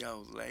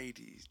Yo,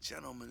 ladies,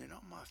 gentlemen, and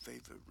all my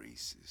favorite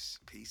Reese's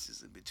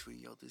pieces in between.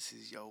 Yo, this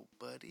is yo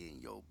buddy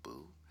and yo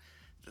boo.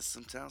 The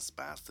sometimes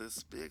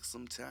spiceless big,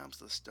 sometimes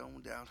the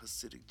stoned out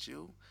Hasidic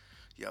Jew.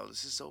 Yo,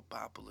 this is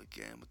SoulPapo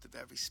again with a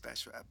very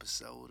special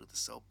episode of the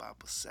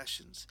SoulPapo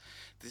Sessions.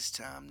 This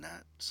time,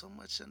 not so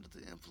much under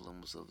the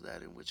influence of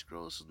that in which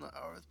grows from the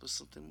earth, but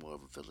something more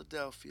of a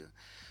Philadelphia.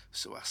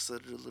 So I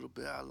stuttered a little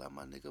bit. I like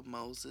my nigga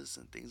Moses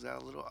and things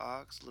out a little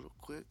ox, a little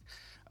quick,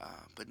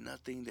 but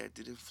nothing that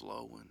didn't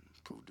flow and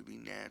proved to be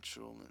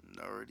natural and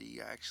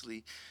nerdy. I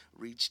actually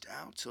reached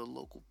out to a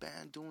local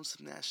band doing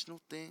some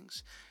national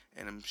things,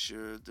 and I'm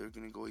sure they're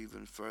going to go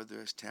even further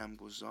as time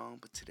goes on.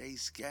 But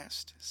today's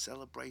guest,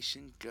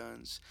 Celebration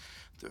Guns,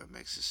 they're a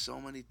mix of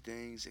so many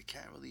things that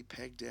can't really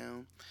peg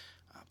down.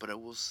 But I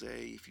will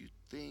say, if you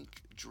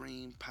think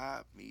dream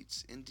pop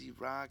meets indie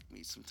rock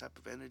meets some type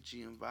of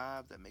energy and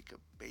vibe that make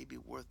a baby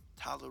worth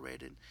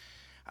tolerating,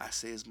 I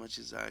say as much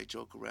as I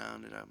joke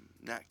around and I'm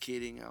not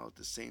kidding, I'll at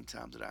the same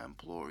time that I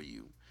implore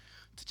you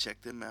to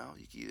check them out.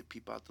 You can either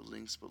peep out the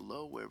links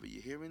below wherever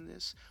you're hearing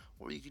this,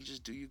 or you can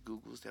just do your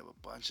Googles. They have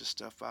a bunch of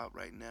stuff out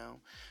right now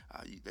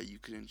that you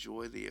can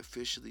enjoy. They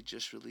officially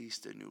just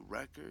released their new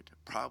record,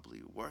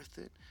 Probably Worth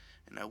It.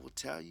 And I will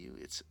tell you,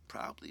 it's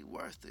probably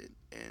worth it.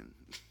 And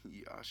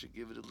y'all should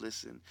give it a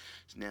listen.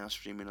 It's now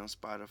streaming on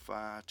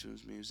Spotify,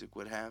 iTunes Music,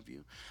 what have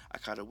you. I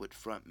caught up with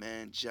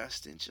frontman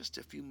Justin just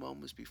a few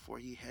moments before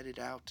he headed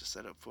out to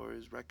set up for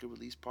his record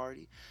release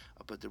party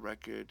up at the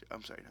record,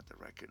 I'm sorry, not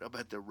the record, up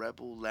at the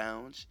Rebel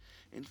Lounge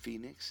in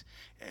Phoenix.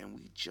 And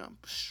we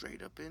jump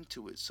straight up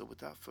into it. So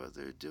without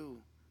further ado,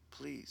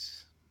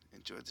 please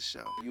enjoy the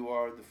show. You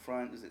are the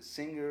front, is it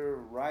singer,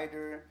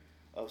 writer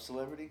of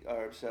Celebrity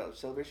or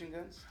Celebration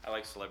Guns? I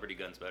like Celebrity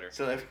Guns better.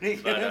 Celebrity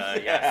Guns?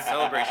 But yeah,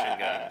 Celebration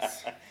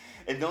Guns.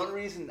 And the only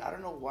reason, I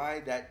don't know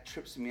why that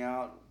trips me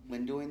out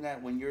when doing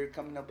that, when you're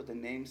coming up with a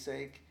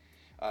namesake,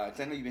 because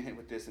I know you've been hit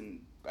with this,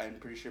 and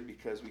I'm pretty sure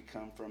because we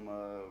come from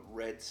a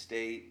red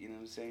state, you know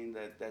what I'm saying,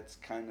 that's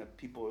kind of,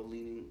 people are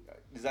leaning,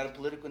 is that a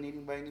political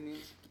leaning by any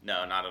means?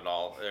 No, not at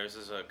all. There's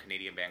a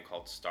Canadian band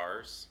called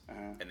Stars,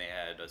 Uh-huh. and they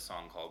had a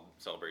song called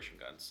Celebration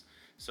Guns.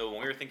 So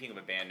when we were thinking of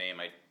a band name,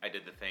 I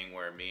did the thing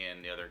where me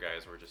and the other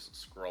guys were just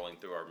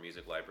scrolling through our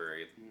music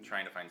library,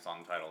 trying to find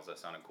song titles that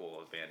sounded cool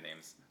with band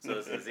names. So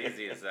it's as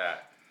easy as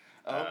that.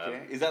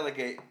 Okay. Is that like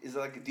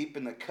a deep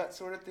in the cut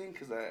sort of thing?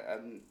 Because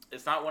I'm.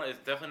 It's not one. It's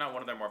definitely not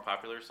one of their more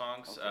popular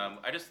songs. Okay.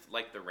 I just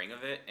like the ring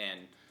of it,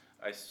 and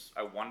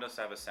I wanted us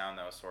to have a sound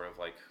that was sort of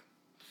like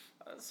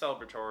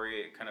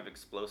celebratory, kind of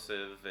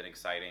explosive and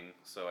exciting.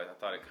 So I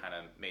thought it kind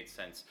of made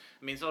sense.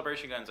 I mean,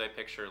 Celebration Guns, I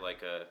picture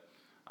like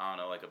I don't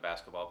know, like a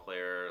basketball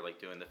player, like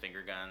doing the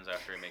finger guns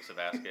after he makes a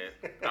basket.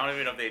 I don't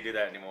even know if they do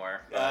that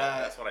anymore, but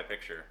that's what I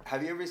picture.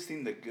 Have you ever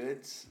seen The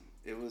Goods?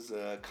 It was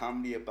a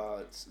comedy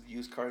about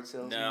used car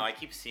salesmen. No, I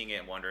keep seeing it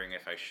and wondering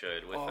if I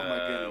should. With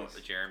my goodness.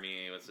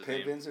 Jeremy, what's his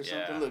Pippins name? or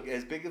something. Yeah. Look,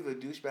 as big of a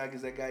douchebag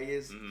as that guy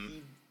is, Mm-hmm.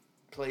 he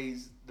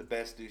plays the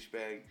best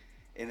douchebag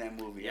in that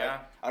movie. Yeah.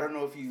 I don't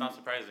know if you... It's not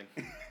surprising.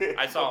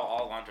 I saw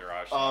all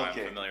Entourage, so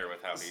okay. I'm familiar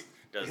with how he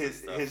does his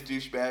stuff. his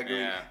douchebaggery.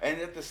 Yeah.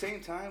 And at the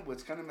same time,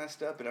 what's kind of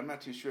messed up, and I'm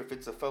not too sure if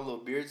it's a fellow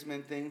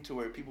beardsman thing to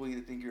where people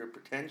either think you're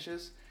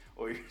pretentious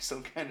or you're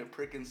some kind of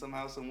prick in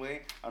somehow, some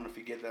way. I don't know if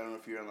you get that. I don't know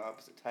if you're on the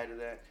opposite side of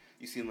that.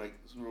 You seem like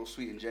real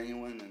sweet and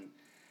genuine. And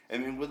I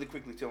mean, really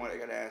quickly, too, I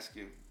got to ask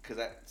you,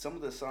 because some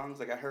of the songs,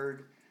 like I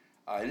heard,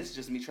 and this is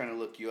just me trying to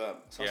look you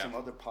up. I saw some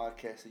other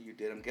podcasts that you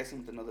did. I'm guessing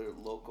with another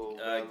local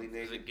rally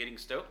name. Is it Getting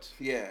Stoked?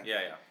 Yeah.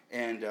 Yeah.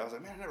 And I was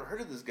like, man, I never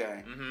heard of this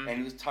guy. Mm-hmm. And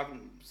he was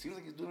talking, seems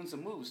like he's doing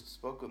some moves.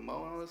 Spoke with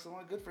Mo and all this. I'm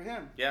like, good for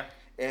him. Yeah.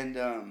 And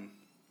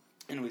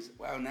anyways,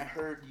 wow, and I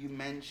heard you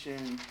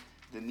mention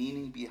the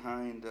meaning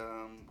behind,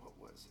 what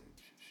was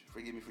it?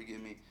 Forgive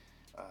me.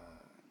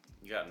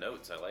 You got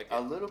notes. I like it. A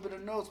little bit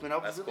of notes, man.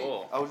 That's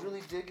cool. I was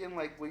really digging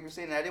like what you're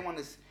saying. I didn't want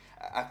to.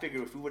 I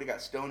figured if we would have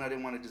got stoned, I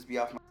didn't want to just be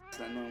off my ass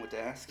not knowing what to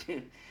ask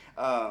you.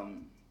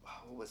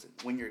 What was it?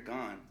 When You're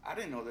Gone. I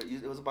didn't know that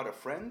it was about a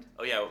friend.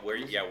 Oh yeah, where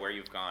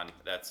you've gone.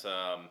 That's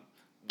So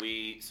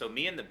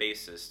me and the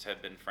bassist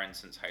have been friends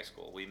since high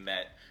school. We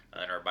met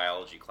in our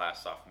biology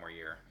class sophomore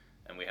year,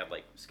 and we had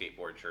like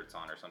skateboard shirts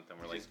on or something.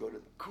 We're like, go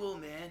to cool,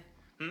 man.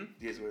 Do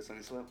you guys go to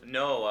Sunny Slope?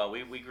 No,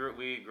 we grew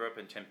up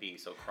in Tempe,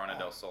 so Corona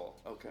del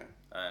Sol. Okay.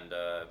 And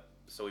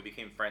so we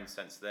became friends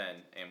since then,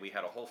 and we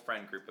had a whole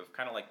friend group of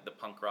kind of like the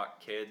punk rock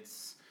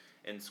kids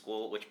in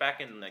school, which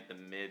back in like the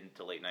mid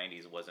to late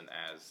 '90s wasn't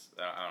as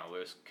I don't know. It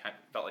was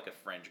felt like a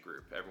fringe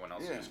group. Everyone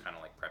else was kind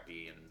of like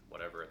preppy and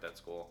whatever at that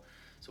school.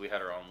 So we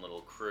had our own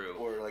little crew.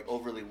 Or like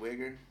overly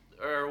wigger.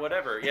 Or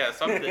whatever, yeah,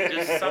 something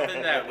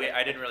that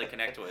I didn't really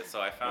connect with.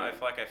 So I feel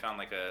like I found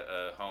like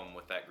a home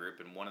with that group,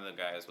 and one of the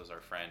guys was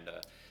our friend.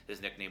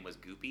 His nickname was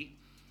Goopy.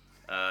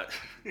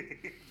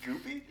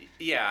 Goopy?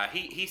 Yeah,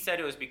 he said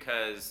it was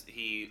because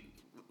he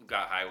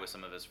got high with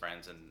some of his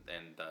friends, and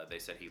they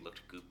said he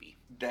looked goopy.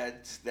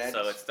 That's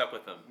so it stuck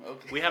with him.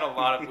 Okay. We had a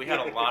lot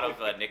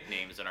of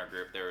nicknames in our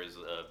group. There was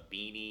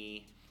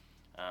Beanie,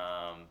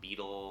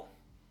 Beetle,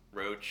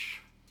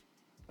 Roach.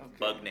 Okay.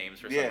 bug names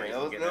for some Yeah,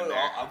 reason getting in there.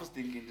 I was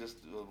thinking just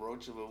a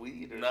roach of a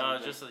weed or No,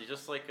 something.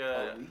 just like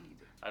A weed.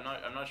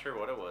 I'm not sure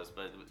what it was,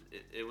 but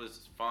it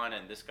was fun,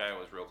 and this guy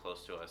was real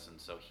close to us, and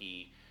so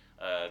he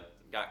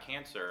got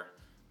cancer.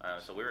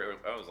 So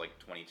I was like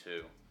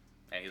 22,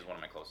 and he's one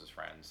of my closest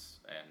friends,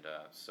 and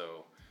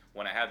so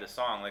when I had the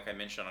song, like I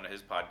mentioned on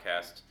his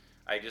podcast,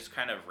 I just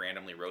kind of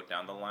randomly wrote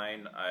down the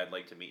line, "I'd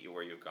like to meet you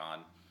where you've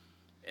gone,"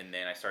 and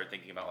then I started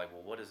thinking about like,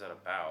 well, what is that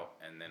about?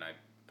 And then I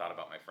thought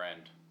about my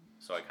friend,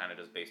 so I kind of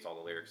just based all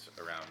the lyrics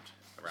around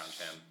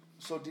him.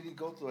 So did he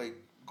go through like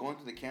going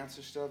through the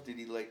cancer stuff? Did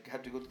he like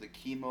have to go through the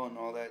chemo and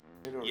all that?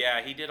 Shit, or?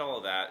 Yeah, he did all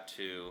of that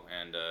too,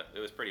 and it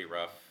was pretty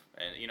rough.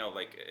 And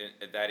like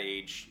at that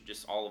age,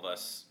 just all of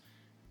us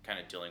kind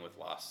of dealing with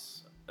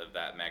loss of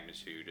that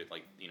magnitude at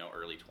like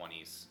early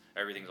 20s.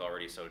 Everything's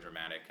already so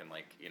dramatic and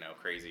like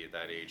crazy at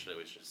that age. It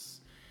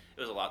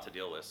was a lot to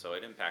deal with, so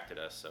it impacted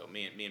us. So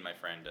me and my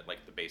friend,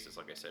 like the bassist,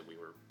 like I said, we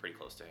were pretty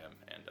close to him,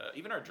 and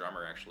even our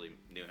drummer actually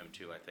knew him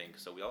too, I think.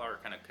 So we all are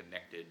kind of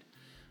connected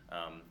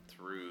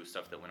through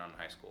stuff that went on in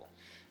high school.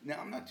 Now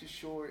I'm not too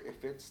sure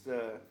if it's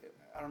the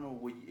I don't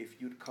know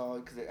if you'd call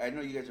it because I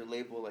know you guys are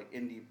labeled like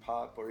indie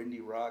pop or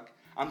indie rock.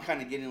 I'm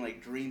kind of getting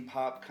like dream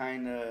pop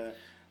kind of.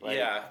 Like,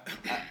 Yeah,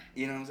 I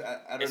don't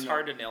it's know.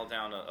 hard to nail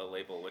down a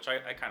label, which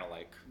I kind of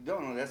like.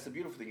 No, that's the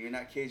beautiful thing. You're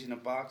not caged in a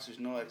box. There's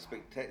no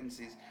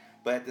expectancies.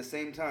 But at the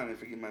same time, and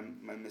forgive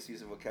my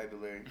misuse of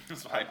vocabulary,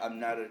 That's fine. I'm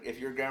not a. If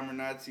you're a grammar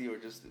Nazi or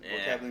just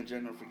vocabulary in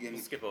general, forgive me.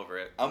 Skip over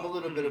it. I'm a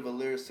little bit of a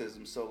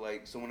lyricism, so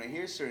when I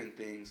hear certain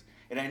things,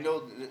 and I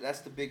know that's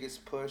the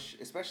biggest push,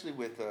 especially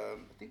with I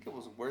think it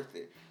was Worth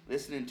It.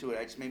 Listening to it,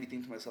 I just made me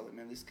think to myself, like,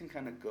 man, this can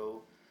kind of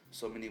go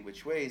so many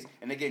which ways.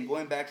 And again,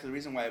 going back to the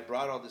reason why I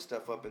brought all this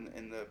stuff up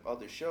in the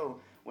other show,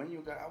 when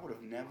you got, I would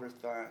have never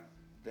thought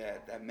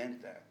that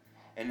meant that.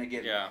 And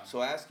again,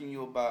 so asking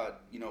you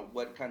about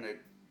what kind of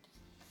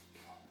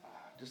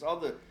just all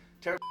the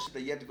terrible shit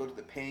that you had to go to,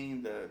 the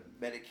pain, the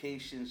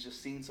medications,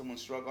 just seeing someone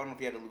struggle. I don't know if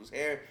he had to lose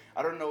hair.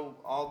 I don't know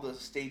all the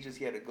stages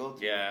he had to go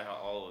through. Yeah,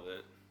 all of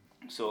it.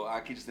 So I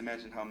can just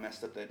imagine how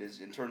messed up that is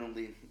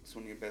internally. It's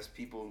one of your best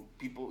people.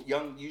 People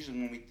young. Usually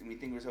when we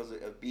think of ourselves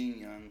of being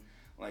young,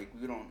 like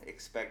we don't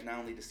expect not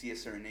only to see a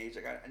certain age.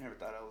 Like I never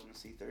thought I was gonna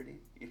see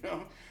 30.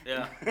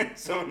 Yeah.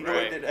 So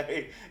nor did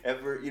I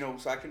ever.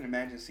 So I can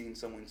imagine seeing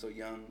someone so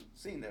young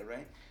seeing that,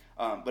 right?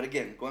 But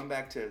again, going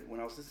back to when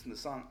I was listening to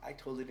the song, I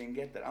totally didn't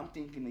get that. I'm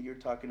thinking that you're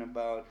talking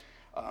about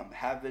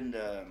having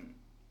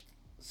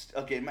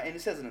okay, and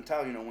it says in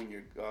Italian, when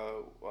you're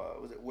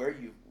was it where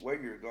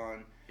you're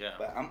gone. Yeah.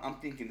 But I'm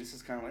thinking this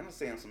is kind of like, I'm not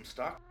saying some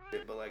stock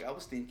shit, but like I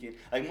was thinking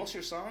like most of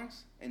your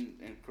songs, and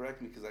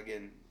correct me because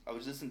again I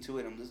was listening to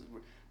it, I'm just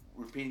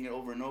repeating it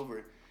over and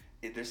over.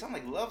 They sound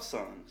like love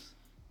songs.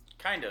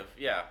 Kind of,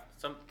 yeah.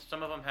 Some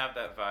of them have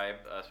that vibe,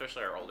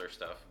 especially our older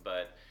stuff.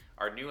 But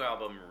our new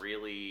album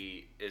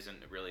really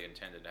isn't really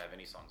intended to have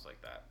any songs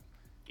like that.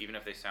 Even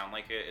if they sound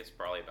like it, it's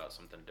probably about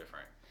something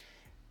different.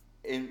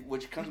 And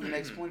which comes to the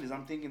next point is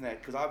I'm thinking that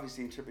because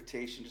obviously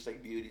interpretation, just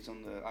like beauty, is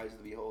on the eyes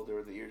of the beholder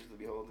or the ears of the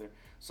beholder.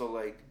 So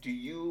like, do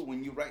you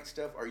when you write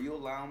stuff, are you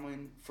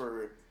allowing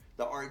for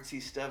the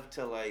artsy stuff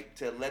to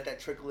let that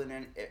trickle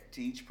in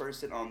to each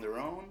person on their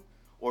own,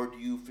 or do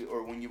you feel,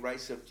 or when you write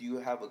stuff, do you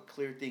have a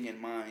clear thing in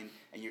mind?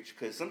 And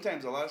because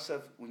sometimes a lot of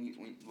stuff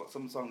when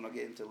some songs I'll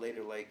get into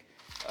later, like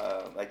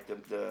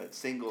the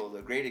single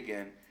 "The Great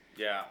Again."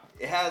 Yeah.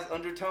 It has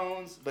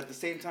undertones, but at the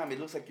same time,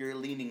 it looks like you're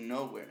leaning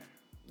nowhere.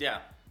 Yeah.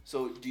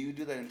 So do you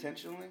do that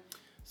intentionally?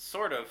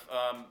 Sort of.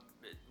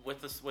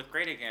 With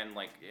Great Again,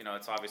 like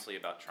it's obviously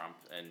about Trump,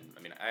 and I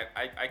mean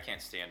I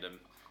can't stand him,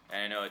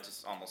 and I know it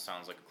just almost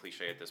sounds like a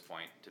cliche at this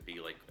point to be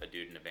like a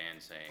dude in a band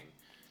saying,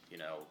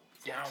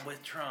 down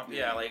with Trump.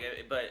 Yeah,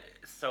 but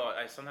so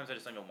I sometimes I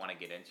just don't even want to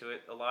get into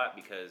it a lot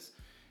because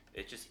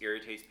it just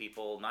irritates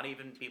people. Not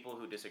even people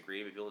who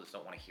disagree, but people just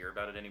don't want to hear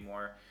about it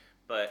anymore.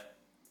 But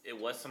it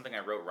was something I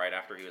wrote right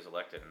after he was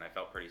elected, and I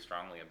felt pretty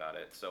strongly about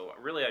it. So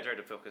really, I tried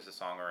to focus the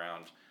song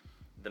around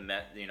the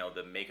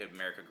Make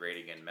America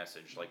Great Again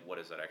message. Like, what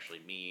does that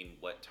actually mean?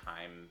 What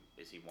time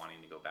is he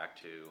wanting to go back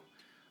to?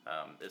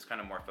 It's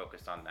kind of more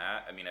focused on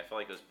that. I mean, I feel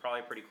like it was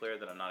probably pretty clear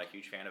that I'm not a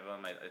huge fan of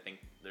him. I think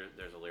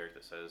there's a lyric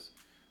that says,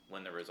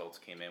 when the results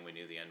came in, we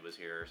knew the end was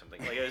here, or something.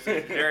 Like, it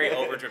was very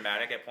over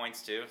dramatic at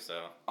points too.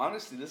 So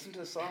honestly, listen to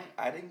the song.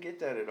 I didn't get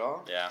that at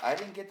all. Yeah. I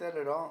didn't get that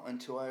at all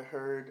until I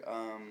heard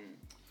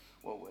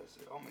what was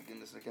it? Oh my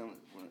goodness!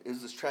 It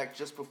was this track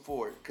just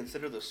before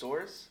 "Consider the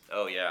Source."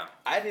 Oh yeah.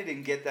 I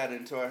didn't get that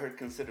until I heard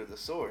 "Consider the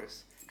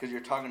Source" because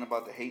you're talking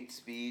about the hate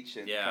speech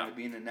and kind of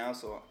being in now.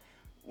 So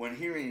when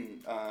hearing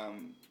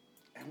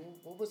and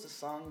what was the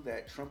song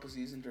that Trump was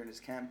using during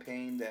his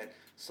campaign that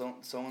so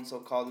and so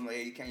called him like,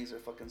 hey, you can't use their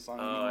fucking song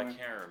anymore? I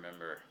can't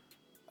remember.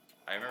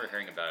 I remember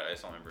hearing about it. I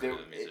just don't remember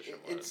who the musician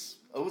was.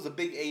 It was a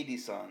big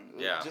 80s song.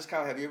 Yeah. Just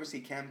kind of, have you ever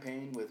seen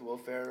Campaign with Will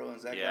Ferrell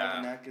and Zach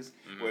Galifianakis,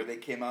 Mm-hmm. where they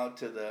came out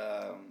to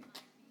the...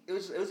 it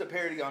was a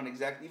parody on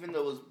even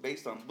though it was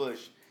based on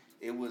Bush,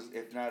 it was,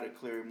 if not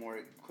a more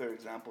clear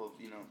example of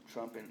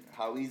Trump and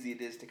how easy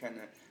it is to kind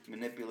of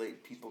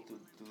manipulate people through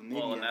the media.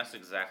 Well, and that's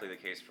exactly the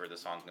case for the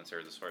song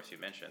 "Consider the Source" you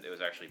mentioned. It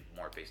was actually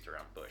more based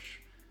around Bush.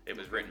 It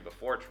was written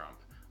before Trump.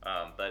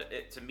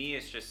 But to me,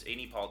 it's just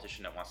any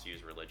politician that wants to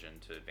use religion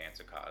to advance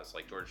a cause,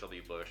 like George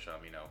W. Bush.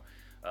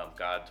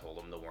 God told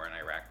him the war in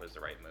Iraq was the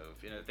right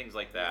move. Things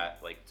like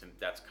that.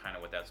 That's kind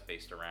of what that's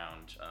based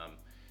around.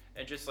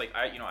 And just like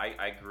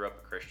I grew up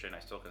a Christian. I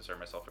still consider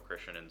myself a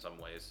Christian in some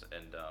ways,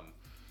 and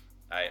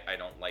I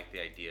don't like the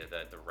idea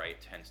that the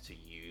right tends to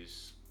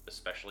use,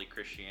 especially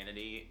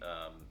Christianity,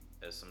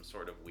 as some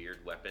sort of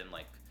weird weapon,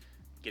 like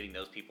getting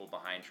those people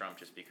behind Trump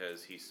just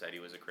because he said he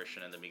was a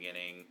Christian in the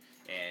beginning,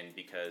 and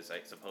because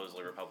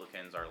supposedly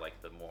Republicans are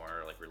like the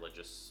more like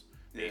religious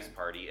based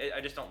party.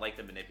 I just don't like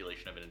the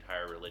manipulation of an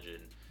entire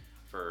religion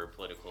for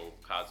political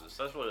causes.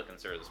 So that's what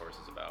Consider the Source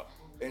is about.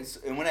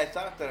 And when I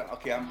thought that,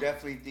 okay, I'm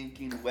definitely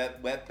thinking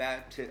West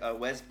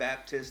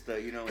Baptist,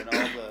 and all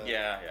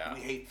the we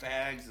hate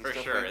fags and for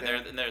stuff sure. like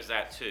that. And there's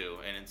that too.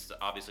 And it's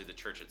obviously the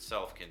church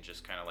itself can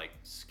just kind of like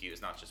skew.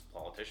 It's not just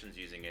politicians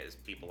using it; it's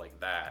people like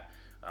that.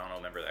 I don't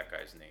remember that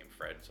guy's name,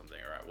 Fred something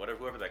or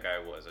whoever that guy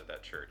was at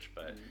that church.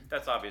 But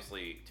that's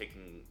obviously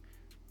taking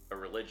a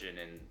religion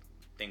and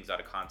things out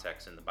of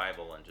context in the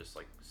Bible and just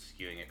like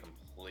skewing it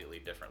completely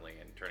differently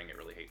and turning it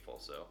really hateful.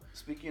 So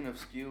speaking of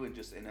skew and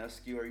just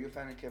skew, are you a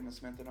fan of Kevin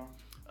Smith at all?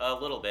 A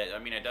little bit. I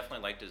mean, I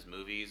definitely liked his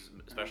movies,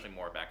 especially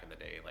more back in the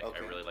day. Like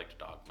I really liked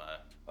Dogma.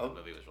 The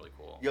movie was really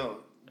cool.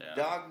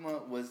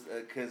 Dogma was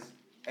because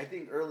I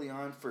think early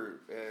on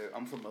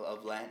I'm from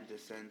of Latin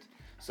descent,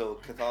 so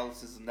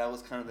Catholicism, that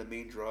was kind of the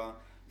main draw.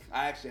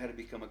 I actually had to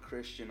become a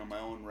Christian on my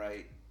own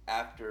right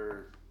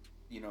after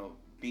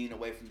being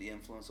away from the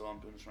influence. I'm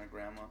doing this for my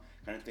grandma,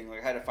 kind of thing. Like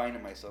I had to find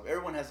it myself.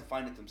 Everyone has to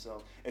find it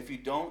themselves. If you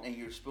don't, and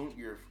you're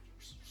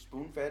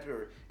spoon fed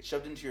or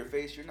shoved into your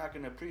face, you're not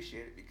going to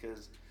appreciate it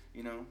because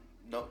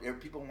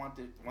people want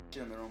it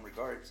in their own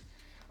regards.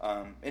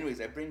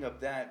 Anyways, I bring up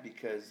that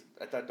because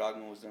I thought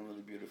Dogma was done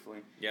really beautifully.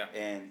 Yeah.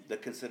 And the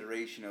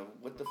consideration of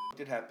what the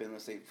did happen.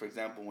 Let's say, for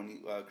example, when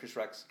Chris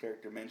Rock's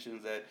character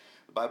mentions that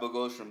the Bible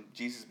goes from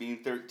Jesus being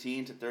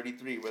 13 to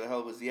 33. Where the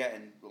hell was he at?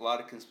 And a lot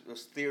of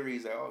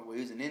theories that,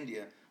 he was in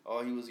India.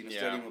 He was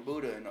studying with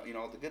Buddha and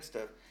all the good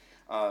stuff.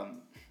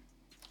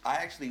 I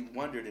actually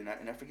wondered, and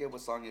I forget what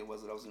song it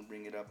was that I was going to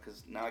bring it up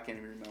because now I can't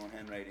even read my own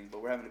handwriting,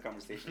 but we're having a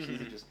conversation.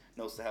 She just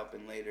knows to help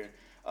in later.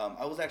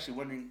 I was actually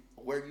wondering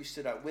where you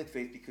stood out with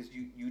faith because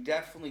you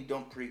definitely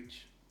don't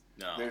preach.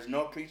 No. There's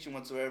no preaching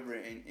whatsoever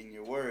in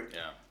your word.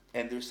 Yeah.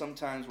 And there's some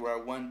times where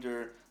I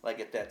wonder, like,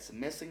 if that's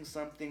missing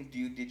something.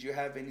 Did you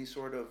have any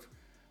sort of,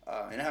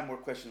 and I have more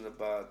questions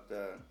about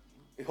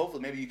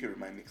hopefully maybe you could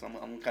remind me because I'm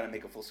going to kind of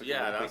make a full circle.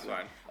 Yeah, that's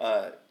fine.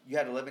 You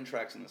had 11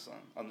 tracks in the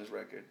song, on this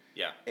record.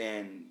 Yeah.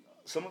 And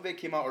some of it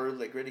came out early,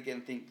 like right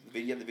again. I think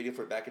you had the video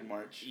for it back in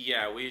March.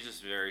 Yeah, we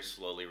just very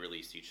slowly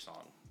released each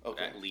song.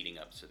 Okay. Leading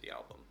up to the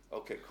album.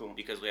 Okay, cool.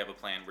 Because we have a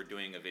plan. We're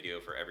doing a video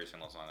for every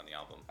single song on the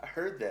album. I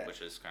heard that.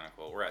 Which is kind of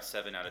cool. We're at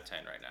 7 out of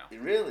 10 right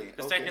now. Really?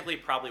 Because technically,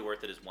 probably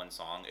Worth It is one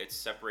song. It's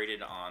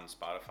separated on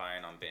Spotify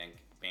and on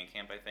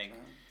Bandcamp, I think.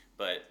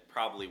 But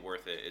probably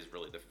Worth It is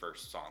really the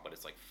first song, but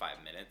it's like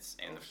 5 minutes,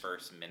 and the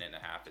first minute and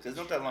a half is. It's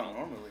not that long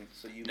normally,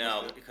 so you.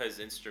 No, because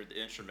the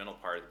instrumental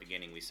part at the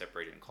beginning we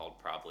separated and called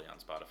Probably on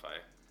Spotify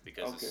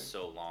because it's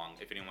so long.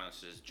 If anyone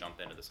wants to just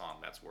jump into the song,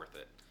 that's Worth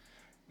It.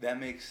 That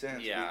makes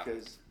sense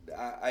because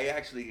I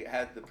actually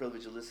had the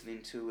privilege of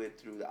listening to it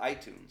through the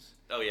iTunes.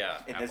 Oh yeah,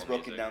 and it's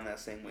broken down that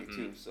same way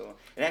too. So,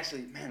 and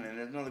actually, man, and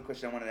there's another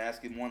question I wanted to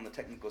ask you more on the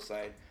technical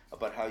side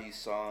about how you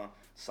saw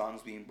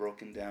songs being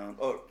broken down.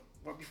 Oh,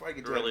 before I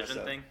get to the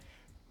religion thing.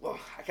 Well,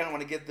 I kind of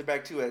want to get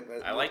back to it.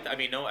 I like. I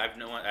mean, I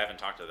haven't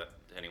talked to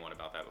anyone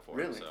about that before.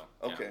 Really? So,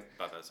 okay.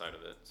 About that side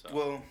of it. So,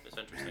 well, it's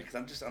interesting.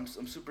 Because I'm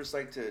super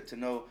psyched to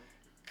know,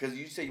 because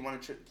you say you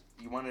wanted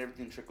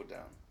everything to trickle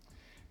down.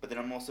 But then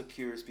I'm also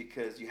curious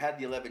because you had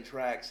the 11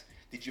 tracks.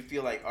 Did you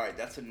feel like, all right,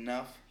 that's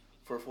enough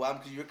for a full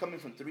album? Because you're coming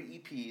from 3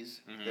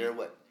 EPs. There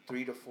are,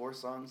 3 to 4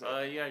 songs?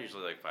 Yeah,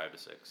 usually like 5 to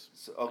 6.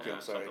 So, okay,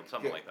 I'm sorry.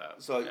 Something like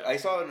that. So I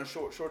saw it in a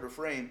shorter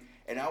frame,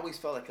 and I always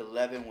felt like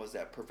 11 was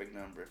that perfect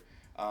number.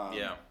 I'm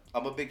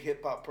a big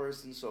hip-hop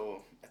person,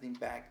 so I think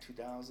back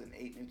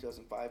 2008, maybe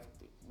 2005,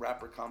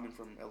 rapper Common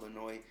from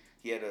Illinois,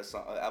 he had a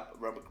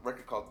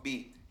record called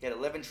Beat. He had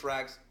 11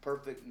 tracks,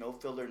 perfect, no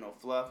filler, no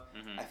fluff.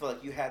 I feel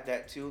like you had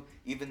that too,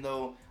 even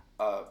though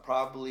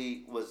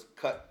probably was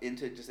cut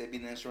into just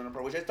being the instrumental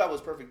part, which I thought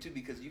was perfect too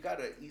because you got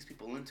to ease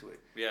people into it.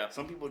 Yeah.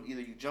 Some people,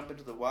 either you jump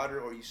into the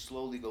water or you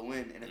slowly go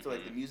in. And I feel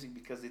like the music,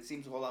 because it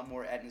seems a whole lot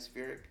more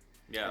atmospheric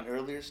than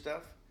earlier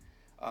stuff.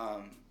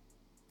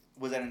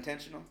 Was that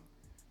intentional?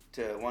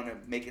 To want to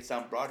make it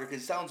sound broader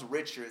because it sounds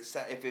richer.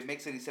 If it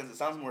makes any sense, it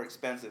sounds more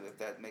expensive. If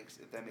that makes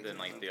than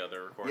like sense. The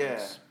other recordings.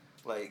 Yeah,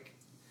 like.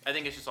 I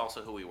think it's just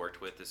also who we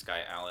worked with. This guy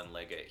Alan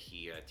Leggett,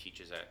 he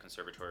teaches at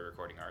Conservatory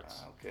Recording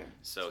Arts. Okay.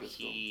 So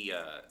he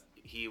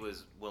he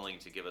was willing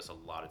to give us a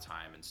lot of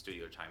time and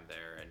studio time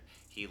there, and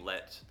he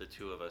let the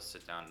two of us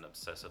sit down and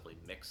obsessively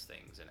mix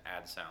things and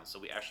add sounds. So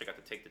we actually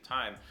got to take the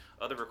time.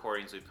 Other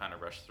recordings, we've kind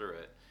of rushed through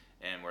it,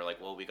 and we're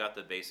like, well, we got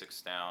the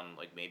basics down.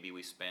 Like maybe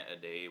we spent a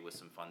day with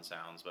some fun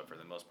sounds, but for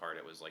the most part,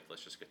 it was like,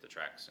 let's just get the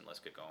tracks and let's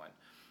get going.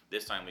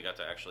 This time we got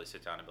to actually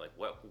sit down and be like,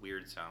 what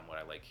weird sound would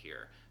I like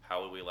here?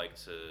 How would we like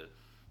to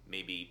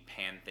maybe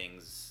pan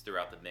things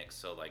throughout the mix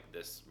so like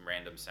this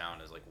random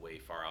sound is like way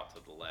far out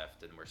to the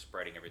left and we're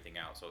spreading everything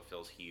out so it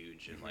feels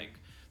huge and like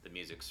the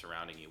music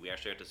surrounding you. We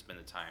actually had to spend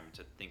the time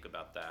to think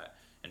about that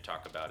and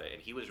talk about it.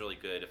 And he was really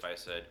good. If I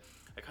said,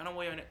 I kind of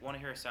want to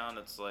hear a sound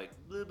that's like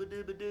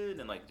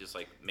and like just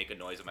like make a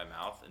noise in my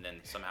mouth, and then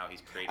somehow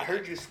he's creating. I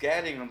heard you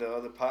scatting on the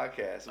other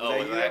podcast. Was Oh, that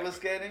was you that was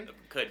scatting?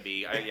 Could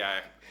be.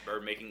 Or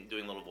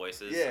doing little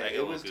voices. Yeah,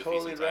 it was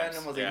totally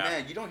random. I was like,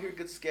 man, you don't hear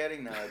good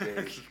scatting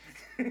nowadays.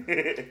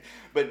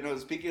 But no,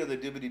 speaking of the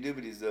doobity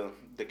doobities though,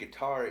 the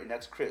guitar, and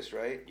that's Chris,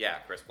 right? Yeah,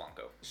 Chris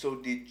Blanco. So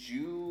did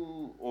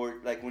you, or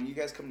like when you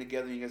guys come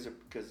together, you guys are,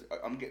 because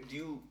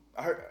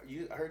I heard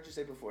you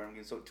say before, I'm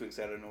getting so too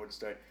excited, I don't know where to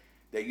start,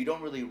 that you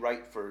don't really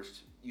write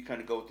first, you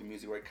kind of go with the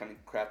music, right? Kind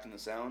of crafting the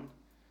sound.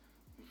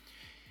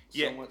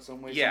 Yeah.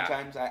 Some way. Yeah.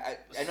 Sometimes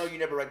I know you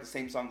never write the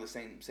same song the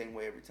same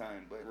way every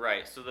time, but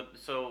right.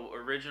 So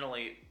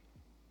originally,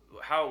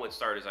 how it would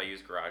start is I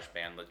use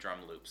GarageBand, the drum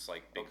loops,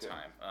 like big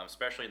time,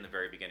 especially in the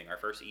very beginning. Our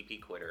first EP,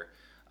 Quitter,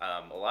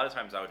 a lot of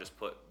times I would just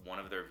put one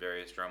of their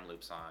various drum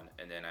loops on,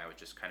 and then I would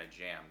just kind of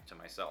jam to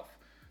myself.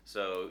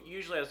 So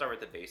usually I start with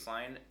the bass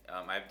line.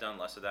 I've done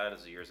less of that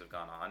as the years have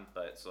gone on,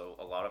 but so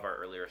a lot of our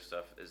earlier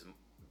stuff is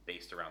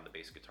based around the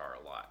bass guitar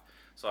a lot.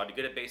 So I'd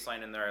get a bass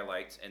line in there I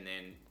liked, and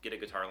then get a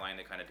guitar line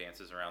that kind of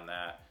dances around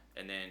that,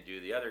 and then do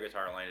the other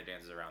guitar line that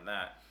dances around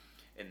that.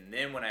 And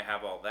then when I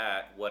have all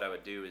that, what I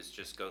would do is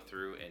just go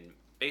through and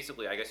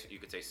basically, I guess you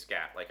could say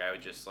scat. Like I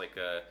would just like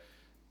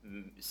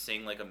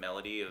sing like a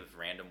melody of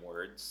random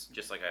words,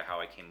 just like how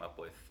I came up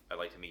with "I'd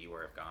like to meet you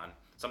where I've gone."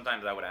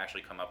 Sometimes I would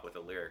actually come up with a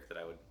lyric that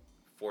I would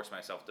force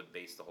myself to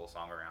base the whole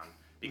song around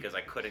because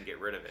I couldn't get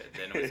rid of it.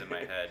 Then it was in my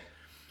head.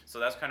 So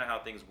that's kind of how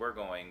things were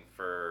going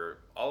for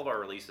all of our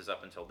releases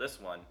up until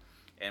this one.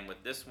 And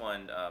with this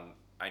one,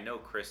 I know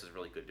Chris is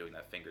really good doing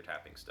that finger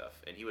tapping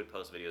stuff, and he would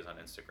post videos on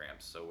Instagram.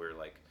 So we're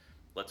like,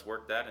 let's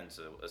work that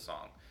into a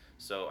song.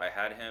 So I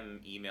had him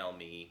email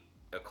me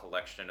a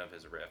collection of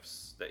his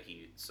riffs that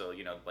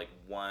like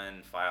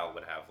one file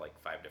would have like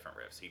 5 different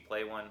riffs. He'd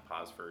play one,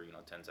 pause for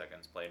 10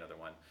 seconds, play another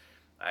one.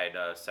 I'd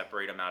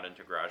separate them out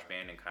into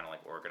GarageBand and kind of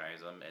like organize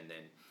them, and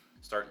then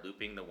start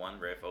looping the one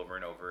riff over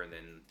and over, and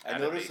then I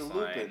noticed the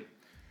looping.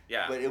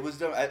 Yeah, but it was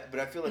done. But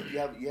I feel like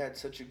you had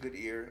such a good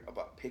ear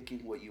about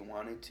picking what you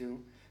wanted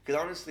to. Because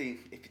honestly,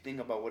 if you think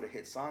about what a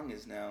hit song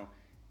is now,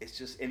 it's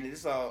just, and this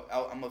is all,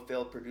 I'm a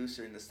failed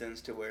producer in the sense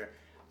to where,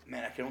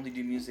 man, I can only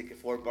do music at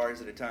 4 bars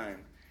at a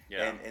time.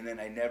 Yeah. And then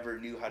I never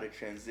knew how to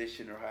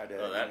transition or how to.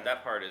 Oh,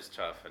 that part is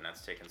tough, and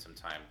that's taken some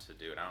time to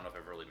do. And I don't know if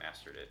I've really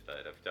mastered it,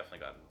 but I've definitely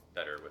gotten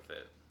better with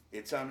it.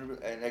 It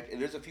sounded,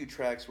 and there's a few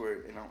tracks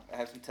where I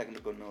have some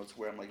technical notes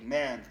where I'm like,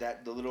 man,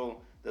 the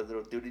little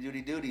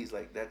duties,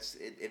 like that's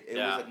it. It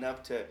was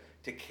enough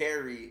to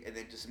carry and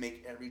then just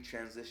make every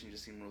transition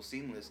just seem real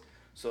seamless.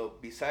 So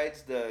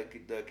besides the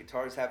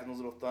guitars having those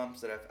little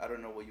thumps that I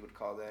don't know what you would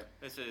call that.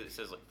 It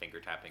says like finger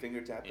tapping.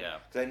 Finger tapping. Yeah.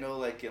 Because I know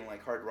like in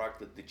like hard rock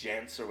the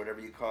jants or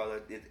whatever you call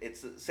it, it's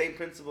the same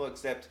principle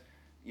except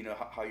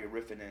how you're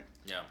riffing it.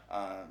 Yeah.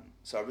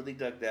 So I really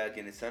dug that.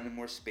 Again, it sounded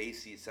more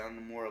spacey. It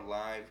sounded more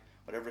alive.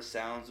 Whatever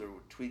sounds or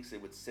tweaks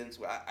it with synths.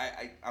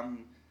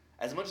 I'm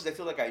as much as I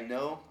feel like I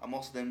know, I'm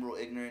also then real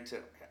ignorant to.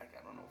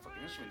 I don't know what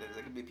fucking instrument that is.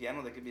 That could be a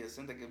piano. That could be a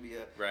synth. That could be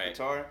a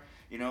guitar.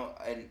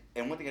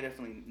 And one thing I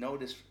definitely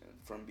noticed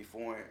from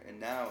before and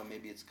now, and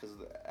maybe it's because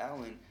of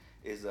Alan,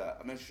 is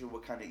I'm not sure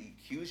what kind of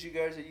EQs you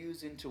guys are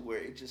using to where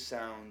it just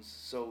sounds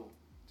so.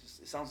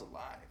 It sounds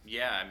alive.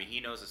 Yeah, I mean, he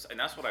knows this, and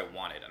that's what I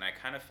wanted. And I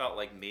kind of felt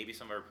like maybe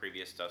some of our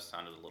previous stuff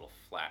sounded a little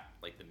flat.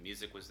 Like the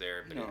music was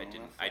there, but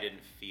I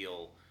didn't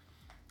feel.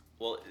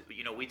 Well,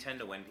 we tend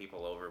to win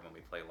people over when we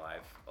play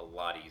live a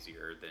lot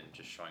easier than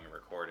just showing a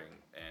recording,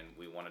 and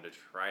we wanted to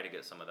try to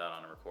get some of that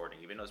on a recording.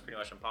 Even though it's pretty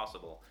much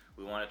impossible,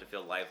 we wanted to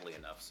feel lively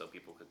enough so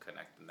people could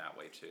connect in that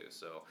way too.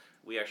 So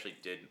we actually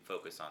did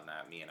focus on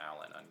that, me and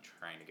Alan, on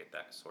trying to get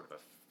that sort of a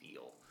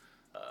feel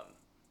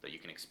that you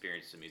can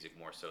experience the music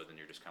more so than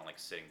you're just kind of like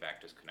sitting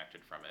back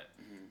disconnected from it.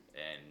 Mm-hmm.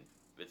 And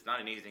it's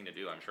not an easy thing to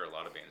do. I'm sure a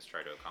lot of bands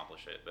try to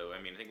accomplish it, but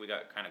I mean, I think we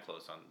got kind of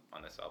close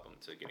on this album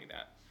to getting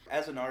that.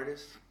 As an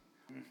artist,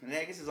 and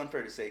I guess it's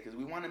unfair to say because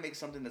we want to make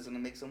something that's going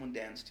to make someone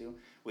dance to,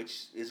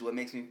 which is what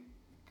makes me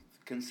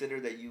consider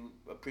that you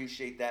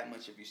appreciate that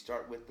much if you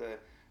start with the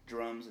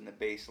drums and the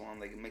bass line.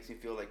 Like it makes me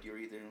feel like you're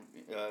either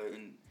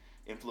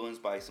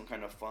influenced by some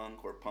kind of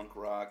funk or punk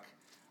rock.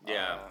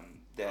 Yeah,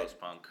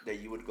 post-punk. That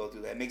you would go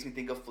through that. It makes me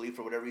think of Flea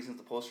for whatever reason. It's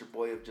the poster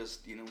boy of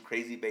just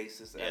crazy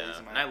bassist. Yeah,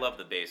 and I love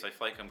the bass. I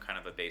feel like I'm kind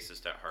of a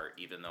bassist at heart,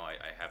 even though I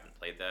haven't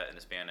played that in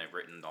this band. I've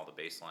written all the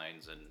bass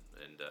lines and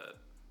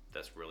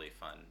that's really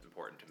fun,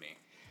 important to me.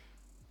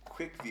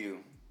 Quick view.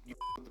 You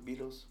with the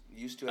Beatles?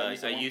 You used to at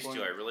least I at one used point.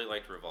 to. I really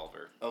liked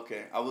Revolver.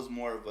 Okay, I was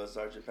more of a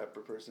Sergeant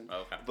Pepper person,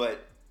 Oh, okay.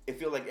 but I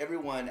feel like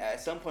everyone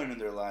at some point in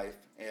their life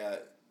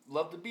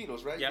loved the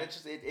Beatles, right? Yeah. That's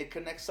just it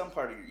connects some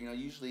part of your,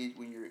 usually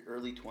when you're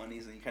early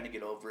 20s and you kind of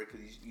get over it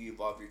because you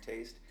evolve your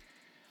taste.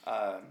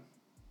 Um,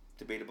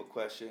 Debatable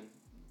question: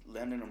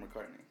 Lennon or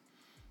McCartney?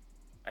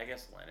 I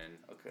guess Lennon.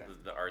 Okay,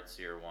 The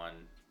artsier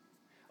one.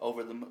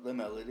 over the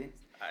melody.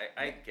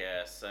 I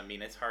guess. I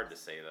mean, it's hard to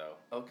say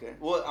though. Okay,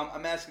 well,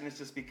 I'm asking this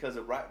just because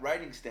of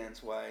writing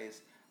stance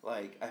wise.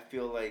 Like I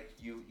feel like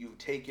you've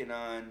taken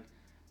on,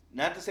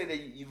 not to say that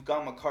you've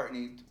gone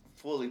McCartney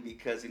fully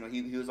because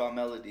he was all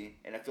melody,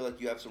 and I feel like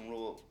you have some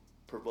real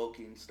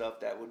provoking stuff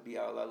that would be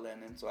a la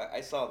Lennon. So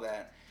I saw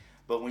that,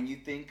 but when you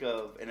think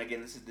of, and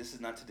again, this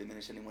is not to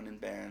diminish anyone in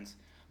bands,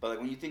 but like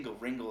when you think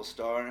of Ringo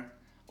Starr,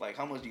 like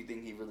how much do you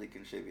think he really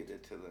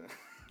contributed to the?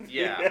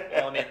 Yeah.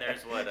 Well, I mean,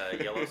 there's what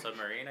Yellow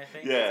Submarine. I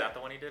think. Yeah. Is that the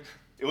one he did?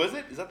 Was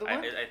it? Is that the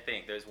one? I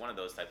think there's one of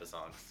those type of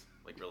songs,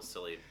 like real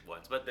silly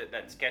ones, but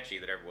that sketchy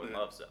that everyone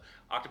loves. So,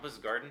 Octopus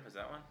Garden, is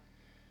that one?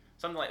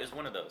 Something like it's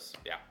one of those.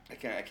 Yeah. I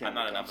can't. I'm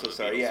not enough I'm so of a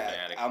sorry. Beatles Yeah.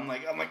 fanatic. I'm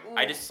like. Ooh.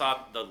 I just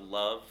saw the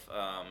Love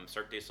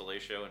Cirque du Soleil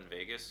show in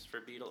Vegas for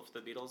the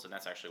Beatles, and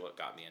that's actually what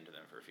got me into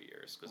them for a few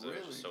years because I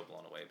was just so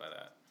blown away by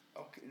that.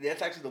 Okay,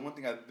 that's actually the one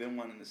thing I've been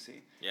wanting to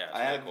see. Yeah, it's I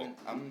really haven't.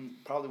 cool. I'm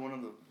probably one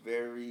of the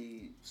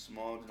very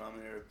small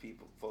denominator of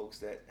folks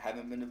that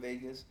haven't been to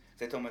Vegas.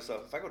 So I told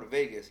myself, if I go to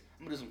Vegas,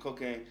 I'm gonna do some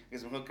cocaine,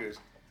 get some hookers.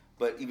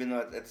 But even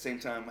though at the same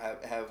time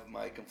I have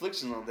my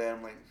conflictions on that,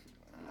 I'm like,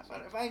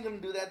 if I ain't gonna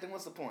do that, then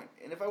what's the point?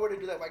 And if I were to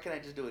do that, why can't I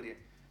just do it here?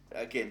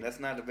 Again, that's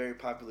not a very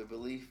popular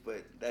belief,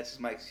 but that's just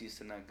my excuse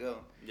to not go.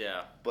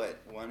 Yeah. But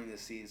wanting to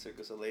see Cirque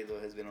du Soleil though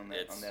has been on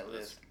that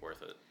list. It's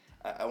worth it.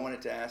 I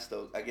wanted to ask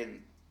though,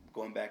 again,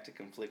 going back to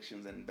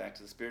conflictions and back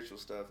to the spiritual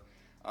stuff,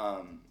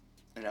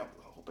 and I'm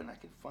hoping I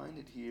can find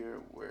it here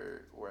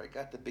where I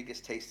got the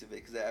biggest taste of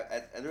it, because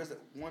there was at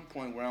one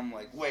point where I'm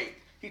like, wait,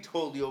 he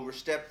totally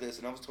overstepped this,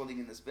 and I was totally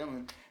getting this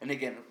feeling. And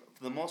again,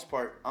 for the most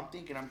part, I'm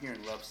thinking I'm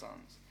hearing love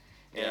songs.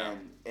 Yeah.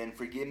 And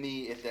forgive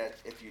me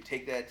if you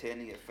take that to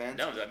any offense.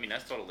 No, I mean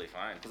that's totally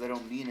fine. Because I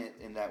don't mean it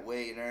in that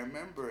way. And I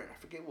remember,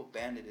 I forget what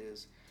band it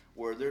is,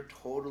 where they're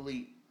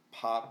totally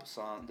pop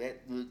song.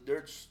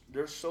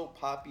 They're so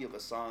poppy of a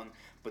song,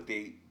 but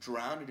they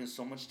drown it in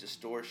so much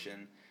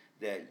distortion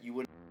that you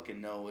wouldn't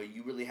fucking know it.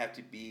 You really have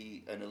to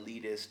be an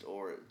elitist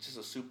or just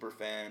a super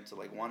fan to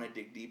like want to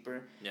dig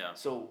deeper. Yeah.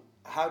 So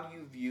how do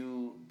you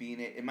view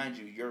being it? And mind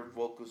you, your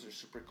vocals are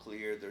super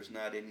clear. There's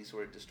not any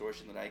sort of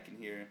distortion that I can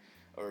hear,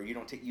 or you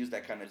don't use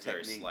that kind of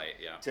technique. Very slight,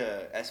 yeah.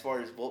 To as far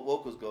as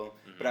vocals go.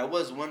 Mm-hmm. But I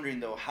was wondering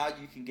though how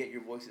you can get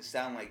your voice to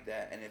sound like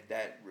that, and if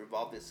that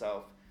revolved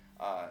itself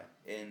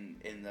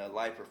in the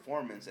live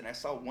performance. And I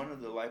saw one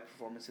of the live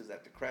performances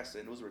at the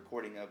Crescent. It was a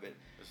recording of it.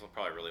 This was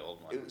probably a really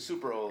old one. It was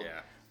super old.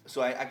 Yeah.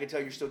 So I could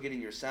tell you're still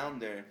getting your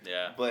sound there.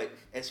 Yeah. But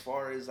as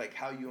far as like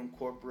how you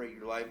incorporate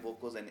your live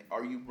vocals, and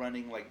are you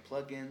running like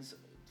plugins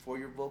for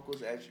your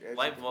vocals as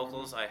live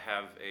vocals? I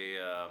have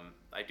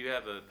I do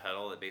have a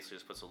pedal that basically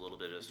just puts a little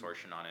bit of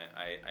distortion on it.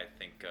 I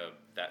think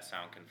that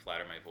sound can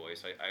flatter my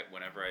voice.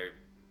 Whenever I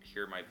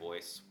hear my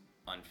voice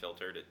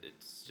unfiltered,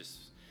 it's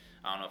just,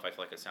 I don't know if I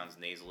feel like it sounds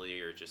nasally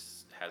or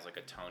just has like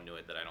a tone to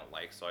it that I don't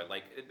like. So I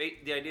like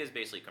it, the idea is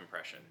basically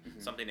compression,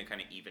 something to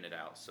kind of even it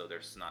out, so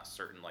there's not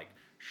certain like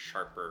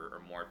sharper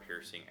or more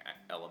piercing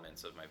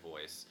elements of my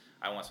voice.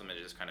 I want something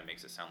that just kind of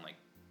makes it sound like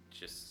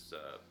just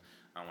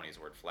I don't want to use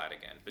the word flat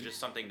again, but just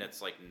something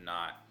that's like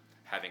not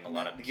having a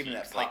lot of giving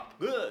peaks, that pop.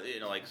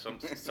 like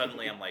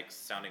suddenly I'm like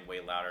sounding way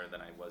louder than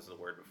I was the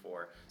word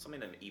before. Something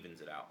that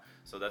evens it out.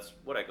 So that's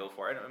what I go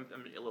for. I'm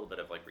a little bit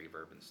of like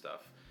reverb and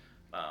stuff.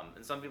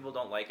 And some people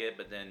don't like it,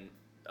 but then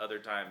other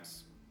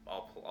times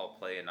I'll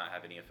play and not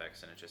have any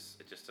effects, and it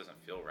just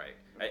doesn't feel right.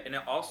 And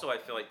also I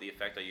feel like the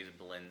effect I use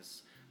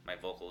blends my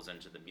vocals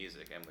into the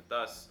music, and with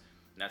us,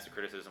 and that's the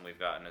criticism we've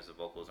gotten, is the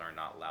vocals are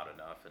not loud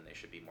enough and they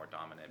should be more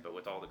dominant. But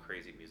with all the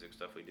crazy music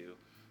stuff we do,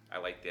 I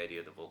like the idea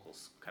of the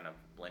vocals kind of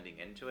blending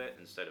into it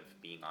instead of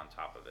being on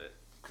top of it.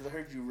 Because I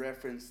heard you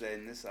reference that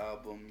in this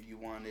album you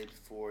wanted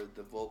for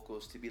the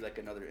vocals to be like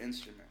another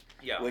instrument.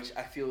 Yeah. Which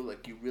I feel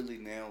like you really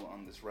nail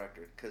on this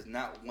record. Because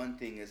not one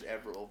thing is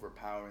ever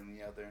overpowering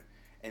the other.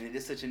 And it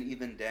is such an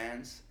even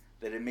dance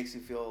that it makes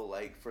me feel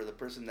like, for the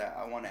person that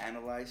I want to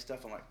analyze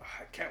stuff, I'm like, oh,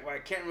 I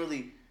can't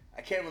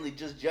really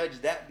just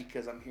judge that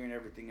because I'm hearing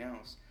everything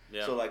else.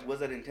 Yeah. So like, was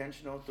that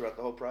intentional throughout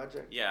the whole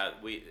project? Yeah,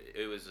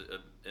 it was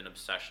an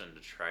obsession to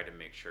try to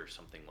make sure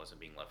something wasn't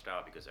being left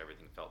out because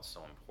everything felt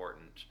so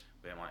important.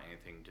 We didn't want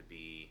anything to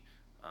be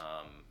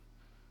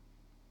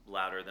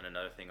louder than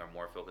another thing or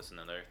more focused than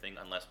another thing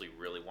unless we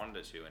really wanted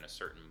it to in a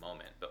certain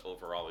moment. But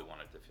overall, we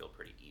wanted it to feel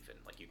pretty even.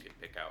 Like you could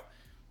pick out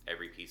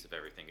every piece of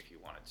everything if you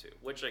wanted to,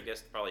 which I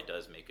guess probably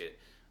does make it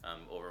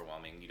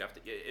overwhelming. You'd have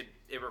to. It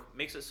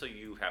makes it so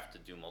you have to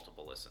do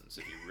multiple listens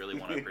if you really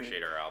want to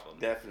appreciate our album.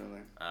 Definitely.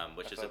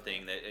 Which is a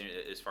thing that,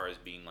 as far as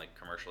being like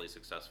commercially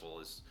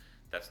successful,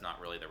 that's not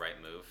really the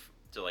right move.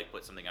 to like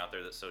put something out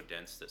there that's so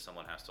dense that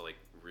someone has to like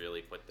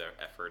really put their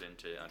effort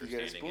into You gotta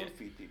understanding spoon it.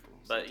 feed people.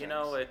 But you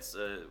Sometimes. know, it's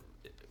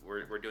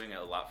we're doing it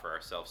a lot for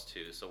ourselves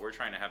too. So we're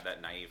trying to have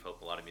that naive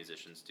hope a lot of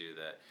musicians do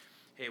that.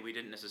 Hey, we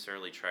didn't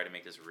necessarily try to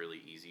make this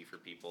really easy for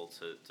people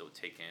to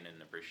take in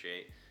and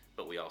appreciate,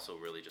 but we also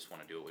really just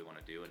want to do what we want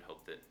to do and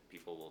hope that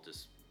people will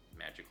just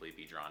magically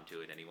be drawn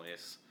to it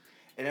anyways.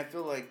 And I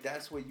feel like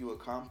that's what you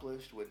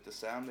accomplished with the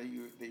sound that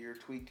you're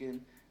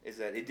tweaking. Is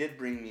that it did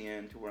bring me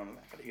in to where I'm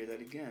like, I gotta hear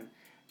that again.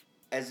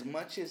 As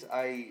much as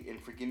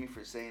and forgive me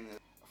for saying this,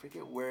 I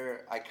forget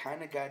where I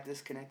kind of got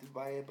disconnected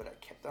by it, but I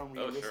kept on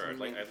Oh re-listening. sure,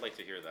 I'd like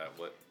to hear that.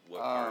 What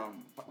part?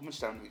 How much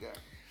time do we got?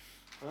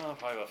 Oh,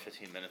 probably about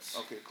 15 minutes.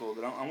 Okay, cool.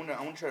 Then I'm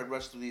gonna try to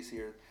rush through these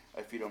here,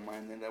 if you don't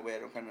mind. Then that way I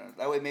don't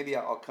that way maybe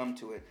I'll come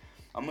to it.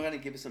 I'm gonna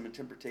give it some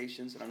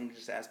interpretations, and I'm gonna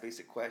just ask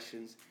basic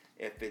questions.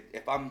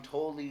 If I'm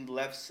totally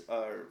left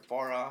or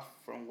far off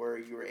from where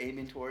you were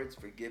aiming towards,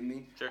 forgive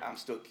me. Sure. I'm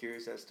still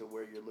curious as to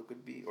where your look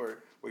would be or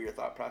where your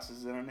thought process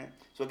is on it.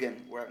 So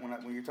again,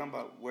 when you're talking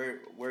about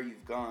where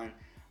you've gone,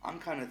 I'm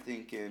kind of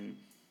thinking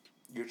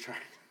you're trying.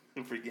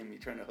 Forgive me,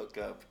 trying to hook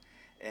up,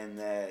 and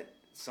that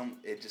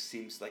it just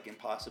seems like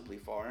impossibly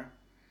far.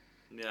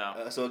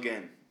 Yeah. So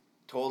again,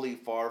 totally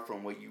far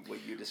from what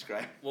you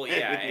described. Well,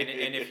 yeah,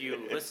 and if you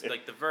listen,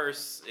 like the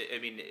verse, I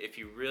mean, if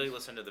you really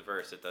listen to the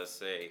verse, it does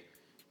say,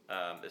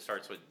 it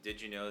starts with,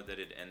 "Did you know that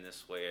it'd end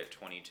this way at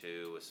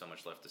 22 with so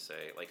much left to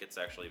say?" Like it's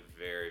actually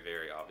very,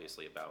 very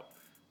obviously about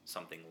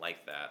something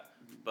like that.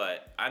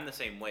 But I'm the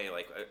same way.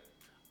 Like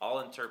I'll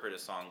interpret a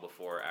song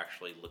before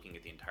actually looking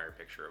at the entire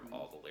picture of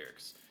all the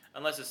lyrics,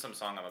 unless it's some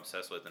song I'm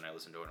obsessed with and I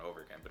listen to it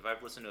over again. But if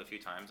I've listened to it a few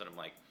times and I'm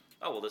like,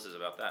 oh well, this is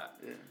about that.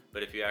 Yeah.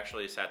 But if you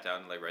actually sat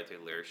down and like read through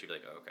the lyrics, you'd be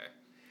like, oh, okay.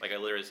 Like I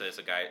literally said, it's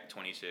a guy at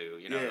 22,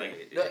 you know, Yeah.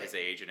 like his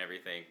age and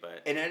everything.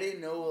 But And I didn't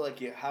know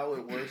like how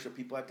it works, or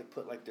people have to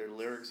put like their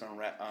lyrics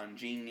on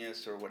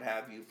Genius or what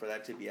have you for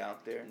that to be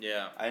out there.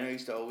 yeah, I know I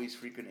used to always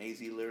frequent AZ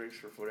lyrics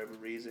for whatever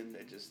reason.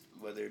 It just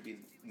whether it be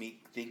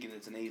me thinking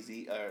it's an AZ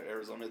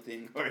Arizona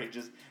thing or it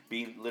just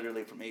being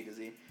literally from A to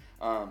Z.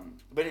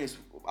 But anyways,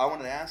 I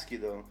wanted to ask you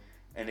though,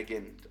 and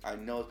again, I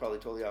know it's probably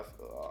totally off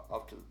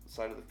to the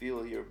side of the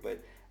field here,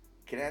 but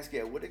can I ask you,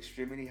 at what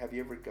extremity have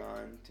you ever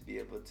gone to be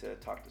able to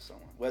talk to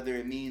someone? Whether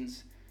it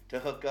means to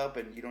hook up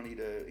and you don't need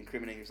to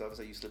incriminate yourself,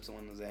 so you slip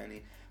someone in the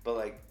Zanny, but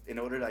like in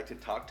order like to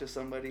talk to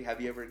somebody,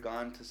 have you ever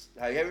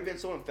been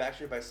so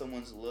infatuated by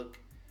someone's look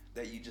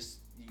that you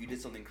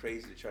did something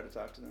crazy to try to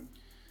talk to them?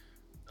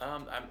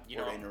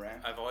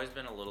 Interact? I've always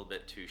been a little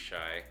bit too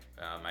shy.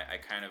 I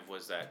kind of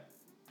was that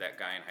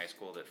guy in high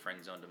school that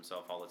friend zoned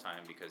himself all the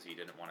time because he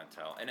didn't want to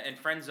tell. And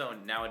friend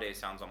zone nowadays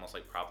sounds almost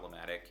like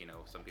problematic. You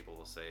know, some people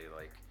will say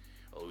like,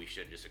 oh, we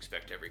should just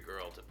expect every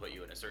girl to put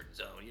you in a certain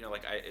zone. You know,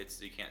 like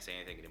you can't say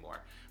anything anymore.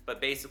 But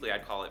basically,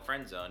 I'd call it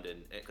friend zoned,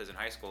 and because in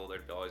high school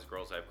there'd be always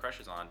girls I have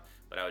crushes on,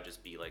 but I would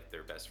just be like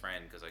their best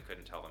friend because I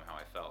couldn't tell them how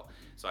I felt.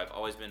 So I've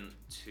always been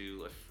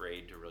too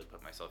afraid to really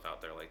put myself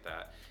out there like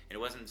that. And it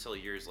wasn't until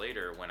years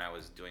later when I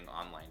was doing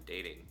online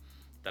dating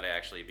that I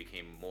actually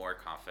became more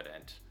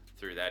confident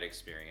through that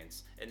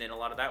experience. And then a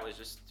lot of that was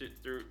just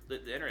through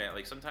the internet.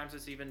 Like sometimes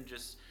it's even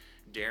just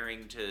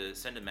daring to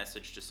send a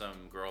message to some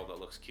girl that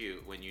looks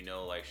cute when you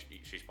know like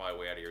she's probably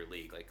way out of your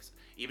league. Like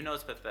even though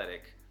it's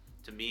pathetic,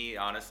 to me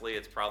honestly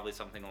it's probably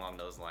something along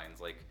those lines.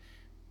 Like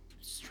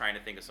just trying to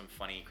think of some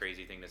funny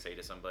crazy thing to say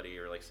to somebody,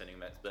 or like sending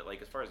that. But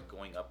like as far as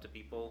going up to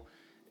people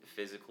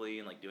physically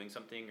and like doing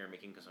something or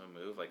making some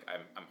move, like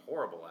I'm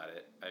horrible at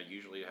it. I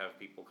usually have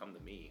people come to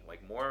me.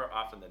 Like more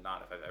often than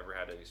not, if I've ever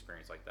had an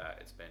experience like that,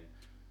 it's been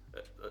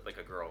like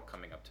a girl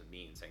coming up to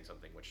me and saying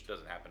something, which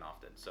doesn't happen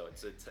often. So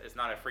it's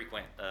not a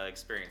frequent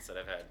experience that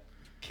I've had.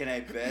 Can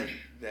I bet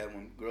that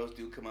when girls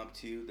do come up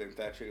to you, they're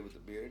infatuated with the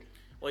beard?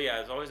 Well, yeah,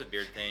 it's always a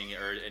beard thing,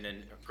 and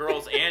then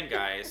girls and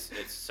guys,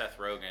 it's Seth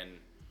Rogen.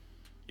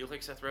 You look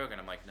like Seth Rogen.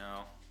 I'm like,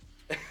 no.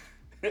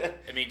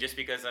 I mean, just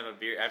because I have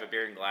a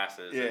beard and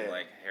glasses, yeah. and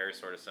like hair is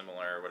sort of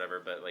similar or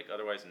whatever, but like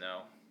otherwise,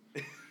 no.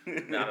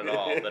 Not at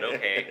all, but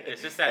okay.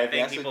 It's just that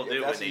thing people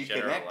do when they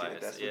generalize.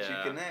 That's what you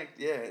connect,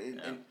 yeah.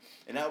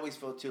 And I always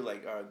felt too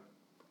like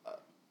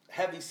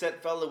heavy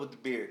set fella with the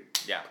beard,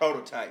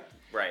 prototype,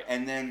 right?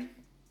 And then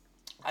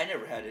I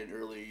never had it in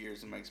earlier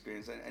years in my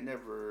experience. I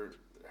never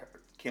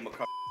came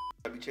across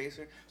heavy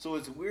chaser, so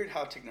it's weird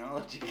how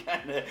technology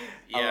kind of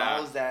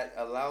allows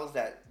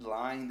that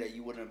line that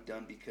you wouldn't have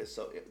done because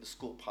the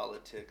school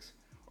politics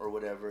or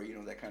whatever, you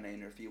know, that kind of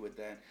interfere with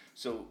that.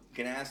 So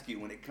can I ask you,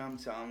 when it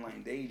comes to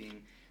online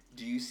dating,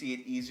 do you see it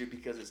easier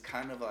because it's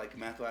kind of like a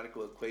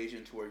mathematical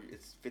equation to where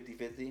it's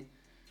 50-50?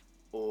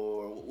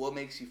 Or what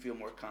makes you feel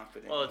more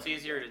confident? Well, it's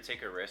easier to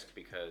take a risk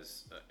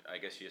because I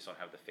guess you just don't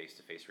have the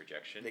face-to-face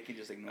rejection. They can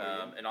just ignore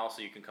you. And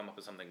also you can come up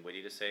with something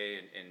witty to say,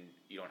 and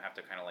you don't have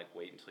to kind of like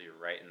wait until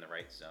you're right in the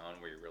right zone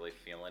where you're really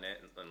feeling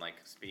it and like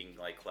being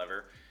like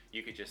clever.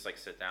 You could just like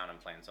sit down and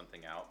plan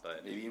something out.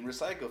 But maybe even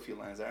recycle a few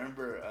lines. I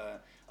remember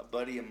a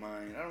buddy of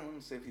mine, I don't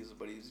want to say if he was a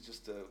buddy, he was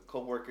just a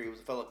co-worker. He was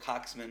a fellow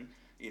coxman,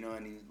 you know,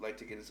 and he liked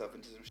to get himself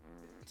into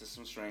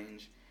some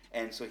strange.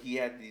 And so he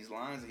had these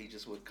lines that he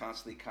just would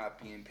constantly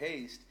copy and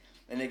paste.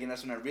 And again,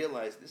 that's when I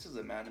realized this is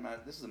a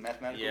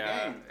mathematical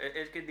Yeah, game.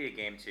 it could be a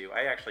game too.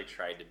 I actually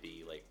tried to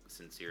be like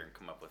sincere and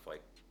come up with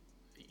like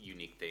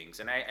unique things,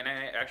 and I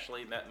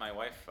actually met my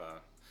wife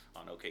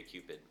on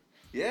OkCupid.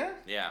 Yeah,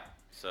 Yeah,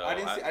 so I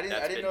didn't see. I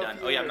that's didn't been know done.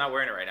 if Oh you yeah, I'm were not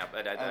wearing it right now,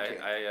 but okay.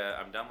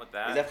 I'm done with Is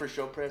that. that for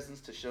show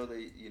presence to show that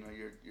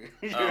you're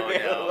Oh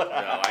real? no,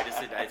 I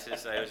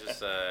was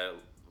just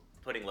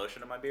putting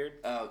lotion on my beard.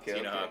 Oh, okay, So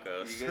you know how okay.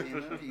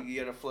 it goes.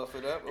 You gotta fluff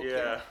it up. Okay.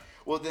 Yeah.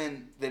 Well,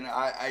 then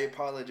I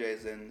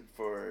apologize then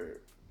for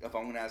if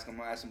I'm gonna ask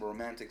some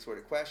romantic sort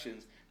of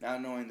questions. Now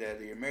knowing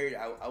that you're married,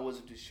 I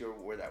wasn't too sure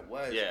where that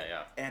was. Yeah,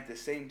 yeah. And at the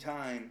same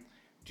time,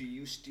 do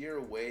you steer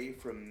away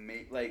from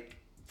like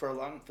for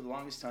the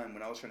longest time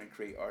when I was trying to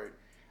create art,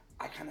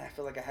 I kind of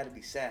felt like I had to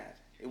be sad.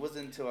 It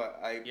wasn't until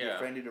I Yeah.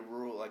 befriended a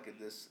rural like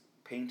this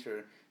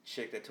painter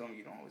chick that told me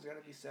you don't always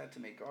gotta be sad to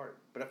make art.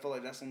 But I felt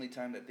like that's the only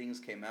time that things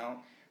came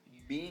out.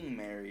 Being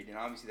married, and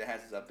obviously that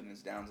has its up and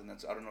its downs, and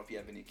that's I don't know if you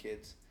have any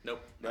kids.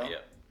 Nope. No, Not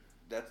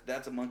yet.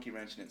 that's a monkey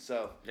wrench in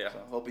itself. Yeah. So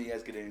hoping you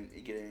guys get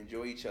to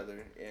enjoy each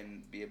other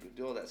and be able to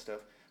do all that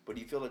stuff. But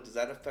do you feel like does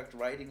that affect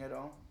writing at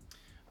all?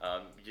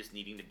 Just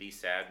needing to be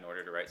sad in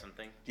order to write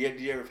something. Have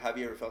you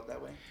ever felt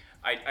that way?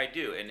 I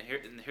do, and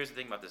here's the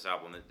thing about this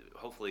album.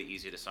 Hopefully,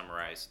 easy to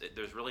summarize.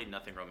 There's really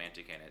nothing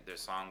romantic in it. The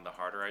song "The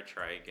Harder I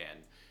Try Again"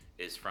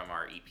 is from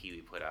our EP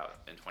we put out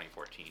in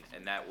 2014,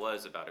 and that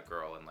was about a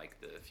girl and like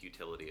the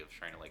futility of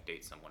trying to like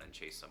date someone and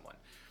chase someone.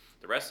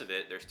 The rest of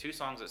it, there's two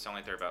songs that sound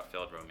like they're about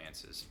failed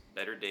romances: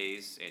 "Better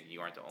Days" and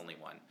 "You Aren't the Only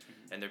One."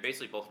 Mm-hmm. And they're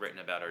basically both written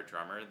about our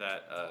drummer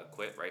that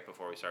quit right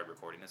before we started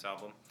recording this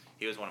album.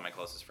 He was one of my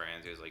closest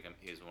friends. He was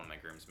one of my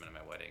groomsmen at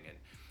my wedding, and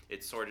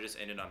it sort of just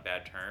ended on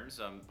bad terms.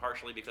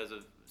 Partially because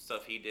of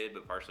stuff he did,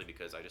 but partially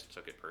because I just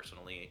took it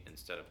personally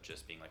instead of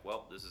just being like,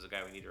 well, this is a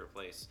guy we need to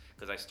replace.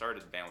 Because I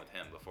started the band with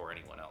him before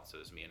anyone else. It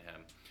was me and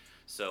him.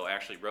 So I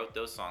actually wrote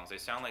those songs. They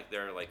sound like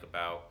they're like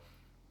about,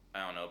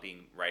 I don't know,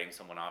 writing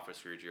someone off or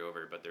screwed you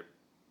over, but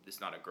it's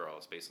not a girl.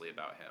 It's basically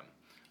about him.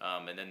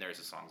 And then there's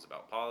the songs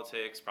about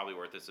politics. Probably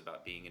Worth It's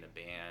about being in a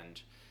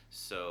band.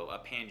 So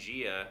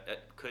Pangea, it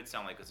could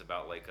sound like it's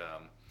about like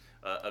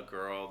a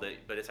girl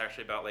but it's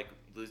actually about like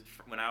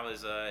when I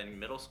was in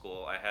middle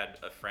school, I had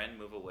a friend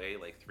move away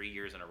like 3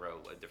 years in a row.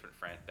 A different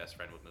best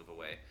friend would move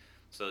away.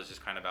 So it's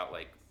just kind of about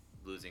like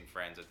losing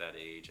friends at that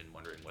age and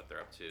wondering what they're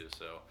up to.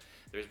 So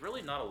there's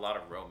really not a lot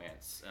of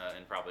romance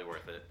and Probably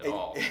Worth It at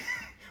all.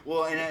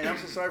 Well, and I'm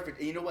so sorry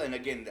for you know what. And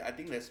again, I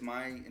think that's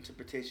my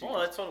interpretation. Oh,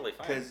 that's totally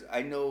fine. Because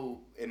I know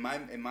in my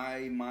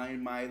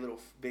mind, my little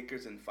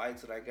bickers and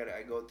fights that I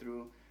go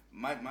through,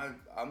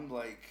 I'm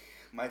like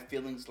my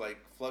feelings like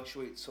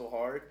fluctuate so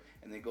hard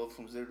and they go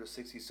from 0 to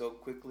 60 so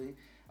quickly.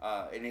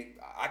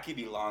 I can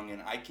be long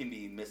and I can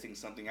be missing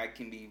something. I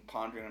can be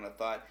pondering on a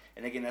thought.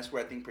 And again, that's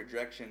where I think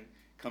projection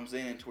comes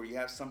in, to where you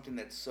have something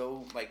that's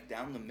so like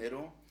down the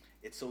middle.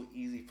 It's so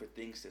easy for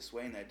things to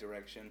sway in that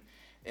direction.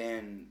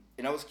 And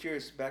I was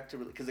curious back to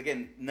because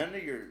again, none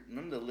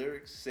of the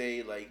lyrics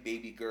say like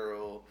baby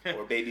girl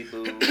or baby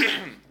boo.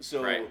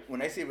 So right.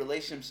 When I say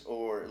relationships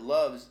or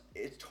loves,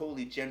 it's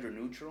totally gender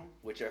neutral,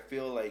 which I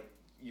feel like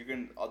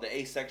the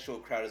asexual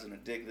crowd is gonna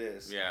dig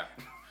this. Yeah.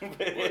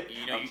 Well,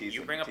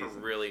 you bring up a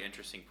really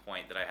interesting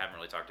point that I haven't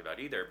really talked about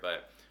either,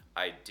 but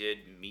I did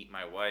meet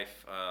my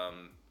wife,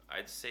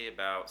 I'd say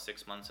about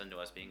 6 months into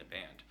us being a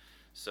band.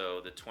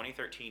 So the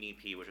 2013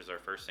 EP, which was our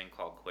first thing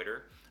called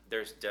Quitter,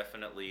 there's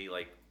definitely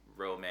like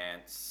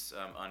romance,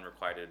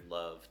 unrequited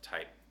love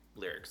type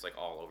lyrics like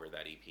all over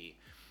that EP.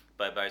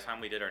 But by the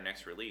time we did our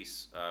next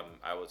release,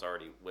 I was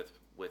already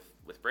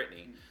with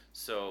Brittany,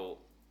 so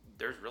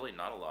there's really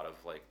not a lot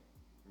of like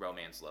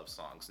romance love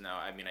songs. Now,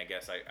 I mean, I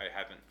guess I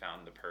haven't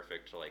found the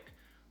perfect like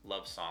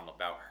love song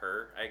about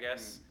her, I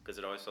guess, because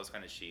it always feels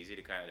kind of cheesy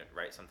to kind of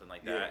write something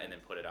like that and then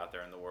put it out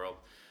there in the world.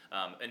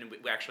 And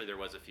actually there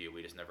was a few,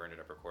 we just never ended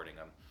up recording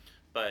them.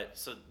 But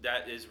so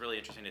that is really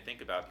interesting to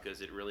think about,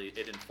 because it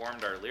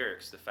informed our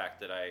lyrics, the fact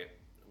that I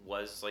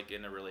was like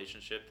in a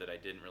relationship that I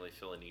didn't really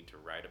feel a need to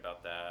write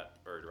about that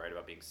or to write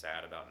about being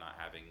sad about not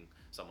having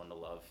someone to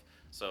love.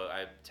 So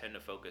I tend to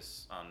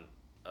focus on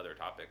other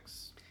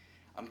topics.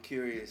 I'm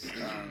curious,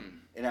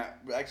 and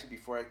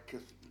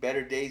because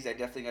Better Days, I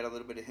definitely got a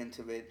little bit of hint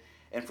of it.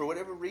 And for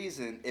whatever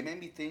reason, it made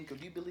me think,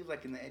 do you believe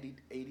like in the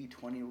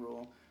 80-20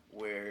 rule,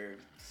 where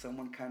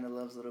someone kind of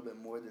loves a little bit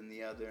more than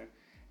the other,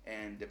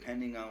 and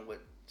depending on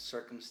what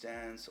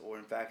circumstance or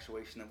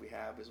infatuation that we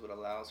have is what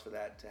allows for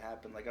that to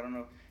happen? Like, I don't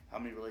know how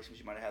many relationships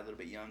you might have had a little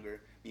bit younger.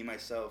 Me,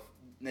 myself,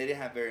 they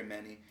didn't have very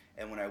many.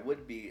 And when I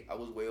would be, I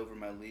was way over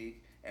my league.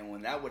 And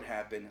when that would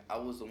happen, I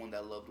was the one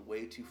that loved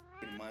way too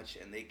much,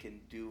 and they can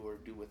do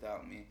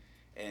without me.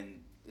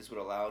 And this would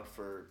allowed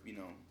for,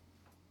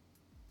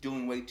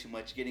 doing way too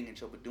much, getting in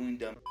trouble, doing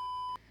dumb,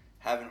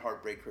 having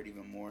heartbreak hurt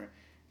even more.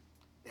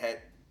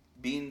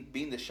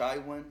 Being the shy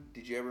one,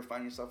 did you ever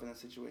find yourself in that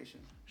situation?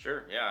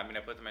 Sure, yeah. I mean,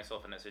 I put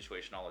myself in that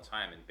situation all the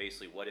time, and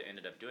basically what it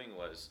ended up doing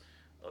was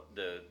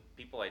the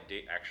people I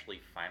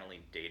actually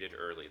finally dated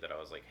early that I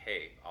was like,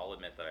 hey, I'll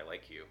admit that I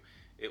like you,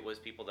 it was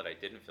people that I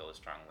didn't feel as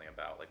strongly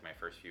about. Like my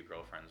first few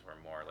girlfriends were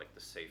more like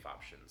the safe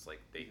options.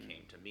 Like they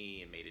came to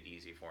me and made it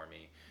easy for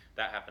me.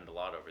 That happened a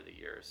lot over the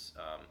years.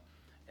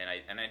 And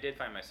I did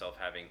find myself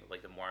having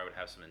like the more I would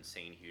have some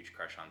insane huge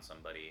crush on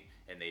somebody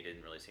and they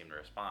didn't really seem to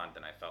respond,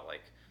 then I felt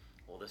like,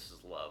 well, this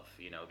is love,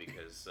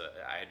 because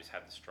I just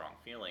have this strong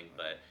feeling.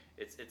 But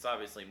it's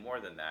obviously more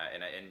than that.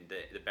 And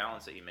the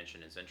balance that you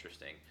mentioned is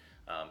interesting.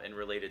 And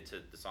related to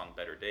the song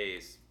 "Better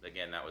Days,"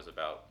 again, that was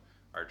about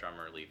our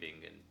drummer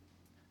leaving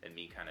and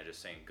me kind of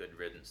just saying good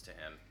riddance to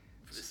him.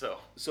 So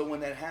So when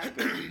that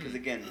happened, because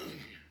again,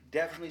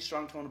 definitely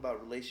strong tone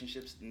about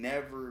relationships,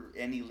 never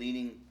any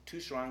leaning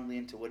too strongly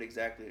into what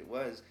exactly it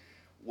was.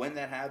 When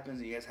that happens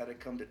and you guys had to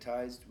come to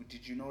ties,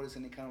 did you notice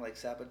any kind of like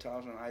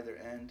sabotage on either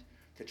end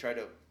to try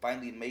to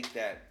finally make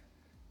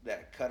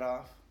that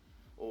cutoff?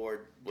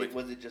 Or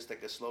was it just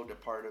like a slow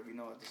depart of,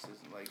 this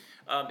isn't like.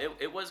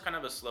 it was kind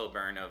of a slow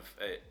burn of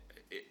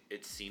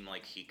it seemed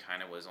like he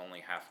kind of was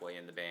only halfway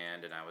in the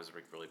band and I was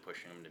really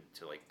pushing him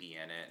to like be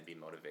in it and be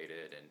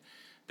motivated, and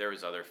there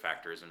was other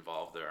factors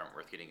involved that aren't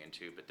worth getting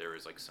into, but there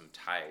was like some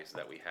ties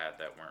that we had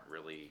that weren't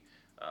really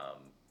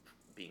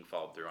being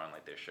followed through on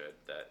like they should,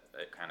 that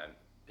it kind of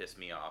pissed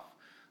me off.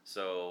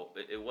 So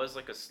it was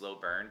like a slow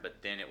burn,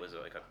 but then it was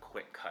like a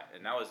quick cut,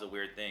 and that was the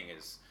weird thing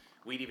is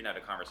we'd even had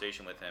a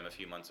conversation with him a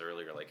few months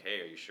earlier, like, hey,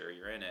 are you sure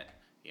you're in it?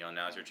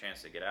 Now's your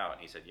chance to get out.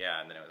 And he said,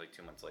 yeah. And then it was like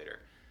 2 months later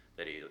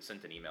that he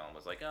sent an email and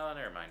was like, oh,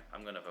 never mind.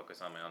 I'm going to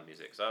focus on my own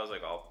music. So I was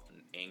like all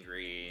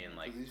angry and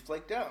like. He's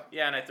flaked out.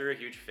 Yeah, and I threw a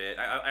huge fit.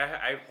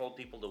 I hold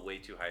people to way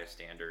too high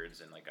standards.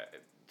 And like,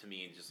 to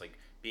me, just like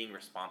being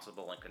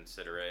responsible and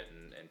considerate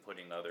and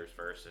putting others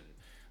first and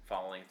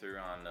following through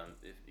on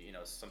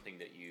if something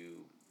that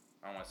you,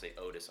 I don't want to say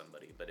owe to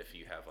somebody, but if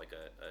you have like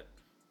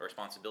a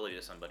responsibility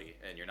to somebody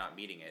and you're not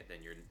meeting it, then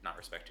you're not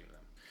respecting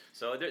them.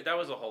 So that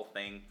was a whole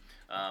thing.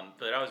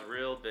 But I was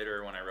real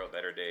bitter when I wrote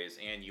Better Days,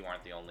 and You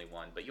Aren't the Only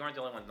One. But You Aren't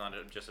the Only One's not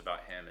just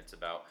about him. It's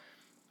about,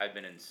 I've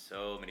been in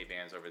so many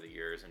bands over the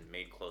years and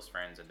made close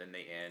friends, and then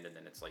they end, and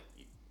then it's like,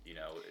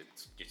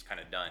 it's just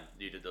kind of done.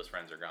 Those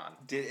friends are gone.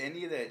 Did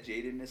any of that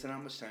jadedness, and how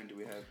much time do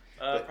we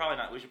have? Probably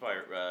not. We should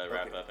probably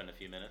wrap up in a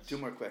few minutes. 2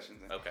 more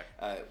questions then.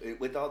 Okay.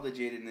 With all the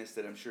jadedness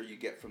that I'm sure you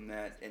get from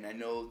that, and I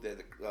know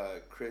that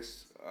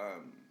Chris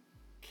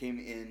came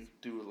in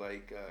through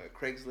like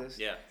Craigslist.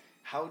 Yeah.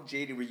 How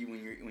jaded were you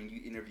when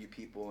you interview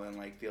people and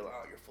like feel,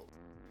 oh, you're full?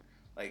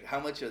 Like how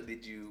much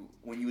did you,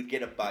 when you would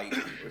get a bite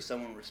or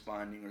someone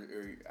responding,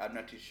 or I'm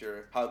not too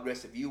sure how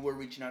aggressive you were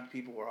reaching out to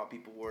people or how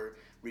people were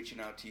reaching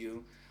out to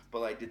you,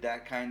 but like did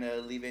that kind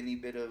of leave any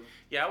bit of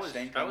I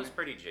was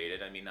pretty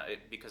jaded. I mean,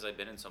 because I'd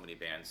been in so many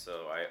bands,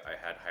 so I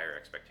had higher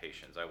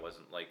expectations. I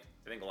wasn't like,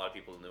 I think a lot of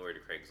people newer to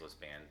Craigslist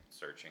band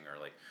searching are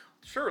like,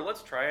 sure,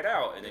 let's try it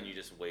out, and then you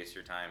just waste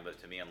your time. But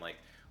to me, I'm like,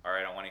 all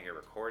right, I want to hear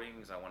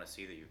recordings. I want to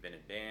see that you've been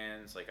in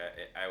bands. Like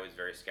I was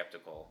very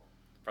skeptical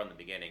from the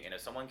beginning. And if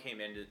someone came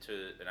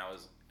into and I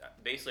was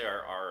basically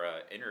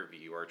our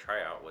interview or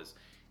tryout was,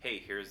 hey,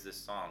 here's this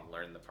song,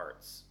 learn the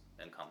parts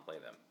and come play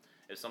them.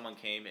 If someone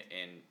came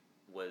and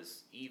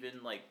was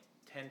even like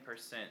 10%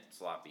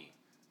 sloppy,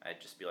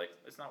 I'd just be like,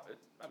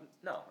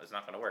 no, it's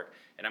not going to work.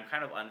 And I'm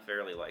kind of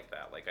unfairly like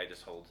that. Like I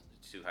just hold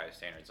too high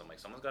standards. I'm like,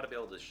 someone's got to be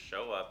able to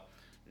show up,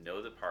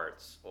 know the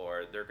parts,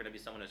 or they're going to be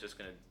someone who's just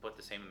going to put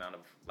the same amount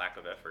of lack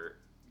of effort,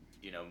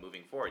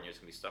 moving forward. And you're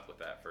just going to be stuck with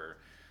that for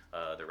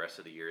the rest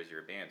of the years of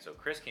your band. So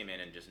Chris came in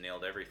and just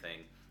nailed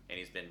everything, and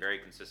he's been very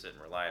consistent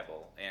and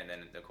reliable. And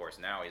then, of course,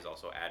 now he's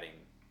also adding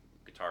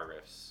guitar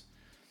riffs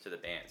to the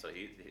band. So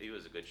he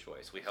was a good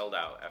choice. We held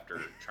out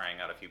after trying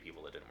out a few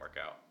people that didn't work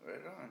out.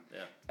 Right on.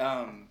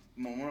 Yeah.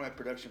 One of my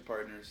production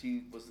partners,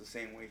 he was the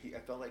same way. I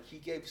felt like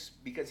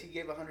because he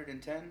gave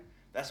 110,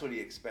 that's what he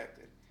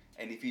expected.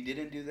 And if you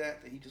didn't do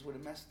that, then he just would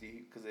have messed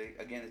you. Because,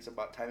 again, it's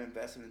about time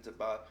investment. It's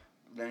about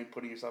then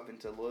putting yourself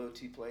into a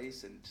loyalty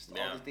place and just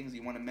all the things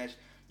you want to mesh.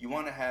 You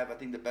want to have, I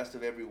think, the best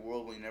of every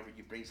world whenever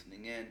you bring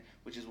something in,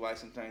 which is why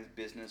sometimes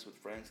business with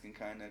friends can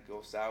kind of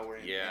go sour.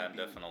 And be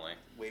definitely.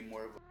 Way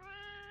more of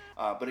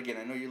but again,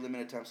 I know you're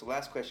limited time. So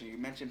last question, you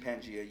mentioned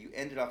Pangea. You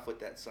ended off with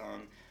that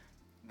song.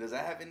 Does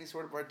that have any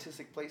sort of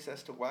artistic place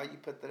as to why you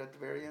put that at the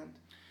very end?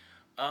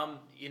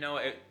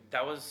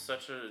 That was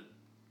such a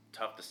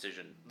tough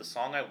decision. The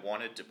song I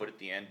wanted to put at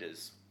the end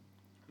is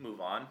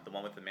Move On, the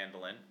one with the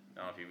mandolin. I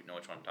don't know if you know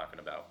which one I'm talking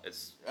about.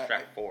 It's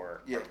track 4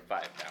 or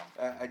 5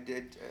 now. I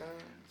did.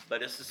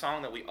 But it's the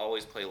song that we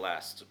always play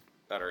last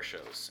at our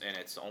shows, and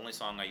it's the only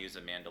song I use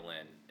a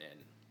mandolin in.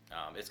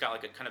 It's got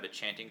like a kind of a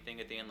chanting thing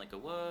at the end, like a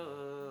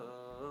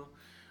whoa.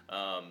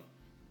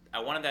 I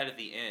wanted that at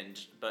the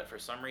end, but for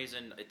some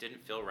reason it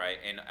didn't feel right,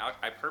 and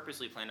I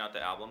purposely planned out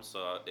the album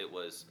so it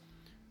was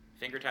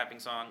finger tapping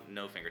song,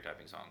 no finger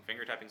tapping song,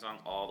 finger tapping song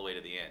all the way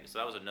to the end. So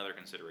that was another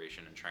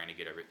consideration in trying to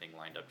get everything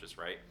lined up just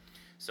right.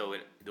 So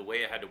the way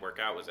it had to work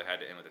out was it had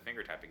to end with a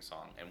finger tapping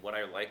song. And what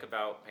I like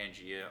about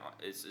Pangea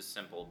is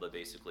simple, but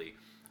basically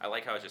I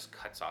like how it just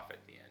cuts off at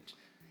the end.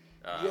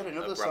 You had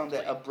another song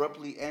that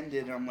abruptly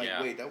ended, and I'm like,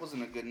 wait, that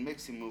wasn't a good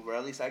mixing move, or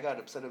at least I got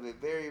upset of it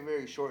very,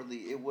 very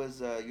shortly. It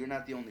was You're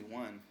Not the Only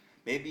One.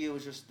 Maybe it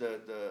was just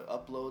the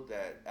upload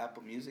that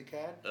Apple Music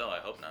had. Oh, I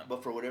hope not.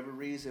 But for whatever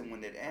reason,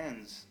 when it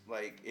ends,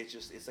 like it's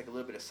like a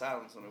little bit of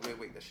silence. I'm like,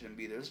 wait, that shouldn't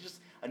be there. It's just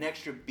an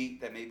extra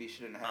beat that maybe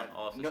shouldn't have.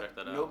 I'll have to check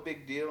that out. No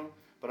big deal.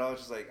 But I was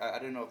just like, I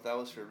didn't know if that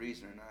was for a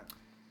reason or not.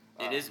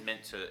 It is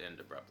meant to end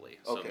abruptly,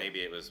 so okay.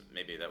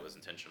 maybe that was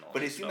intentional.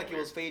 But it seemed like it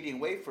was fading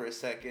away for a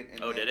second.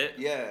 And then, did it?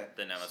 Yeah.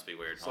 Then that must be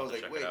weird. So I was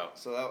like, wait.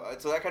 So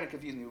that kind of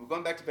confused me. We're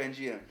going back to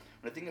Pangea.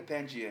 When I think of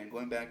Pangea and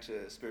going back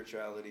to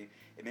spirituality,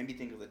 it made me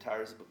think of the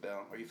Towers of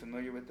Babel. Are you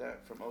familiar with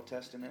that from Old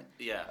Testament?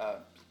 Yeah.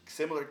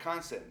 Similar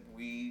concept.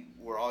 We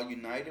were all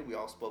united. We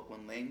all spoke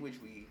one language.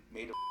 We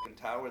made a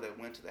tower that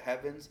went to the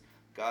heavens.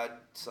 God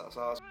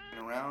saw us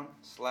around,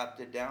 slapped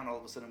it down. All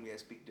of a sudden, we had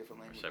to speak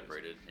different languages. We're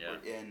separated. Yeah.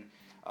 And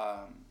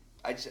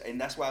and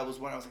that's why I was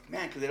wondering. I was like,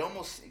 man,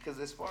 because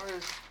as far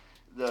as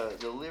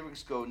the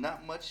lyrics go,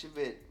 not much of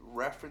it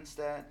referenced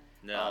that.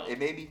 No. It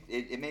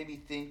made me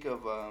think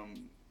of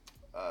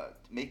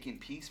making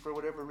peace for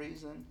whatever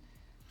reason.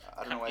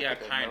 I don't know why. Yeah,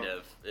 kind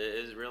of.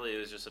 It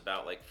was just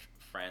about like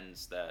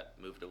friends that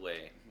moved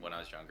away when I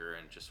was younger,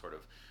 and just sort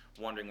of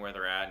wondering where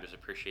they're at and just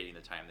appreciating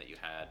the time that you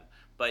had.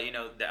 But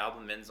the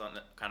album ends on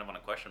kind of on a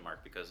question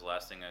mark, because the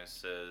last thing I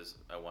says,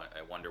 I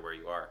wonder where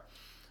you are.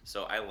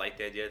 So I like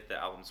the idea that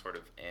the album sort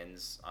of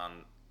ends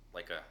on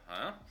like a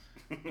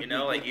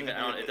like even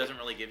it doesn't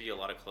really give you a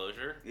lot of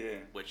closure. Yeah.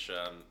 Which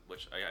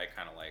I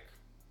kind of like.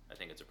 I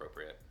think it's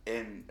appropriate.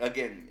 And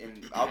again,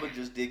 I'll be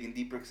just digging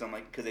deeper because I'm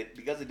like,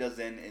 because it does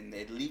end and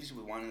it leaves you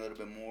with wanting a little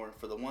bit more.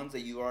 For the ones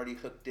that you already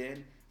hooked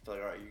in, I feel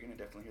like, all right, you're gonna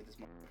definitely hear this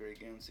motherfucker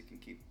again, so you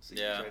can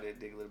try to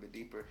dig a little bit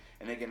deeper.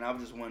 And again, I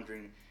was just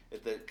wondering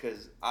if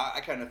because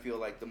I kind of feel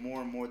like the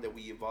more and more that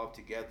we evolve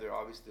together,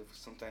 obviously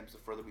sometimes the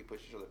further we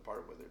push each other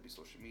apart, whether it be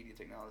social media,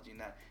 technology,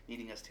 not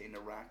needing us to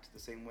interact the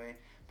same way.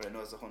 But I know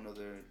it's a whole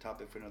nother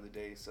topic for another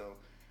day. So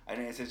I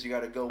know since you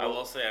got to go. I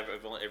will say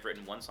I've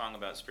written one song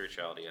about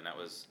spirituality, and that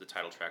was the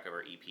title track of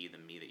our EP, "The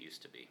Me That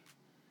Used to Be."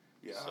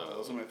 Yeah, so,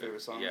 those are my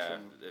favorite songs. Yeah,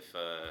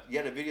 you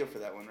had a video for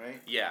that one, right?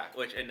 Yeah,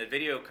 and the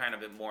video kind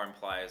of more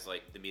implies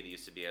like the me that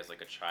used to be as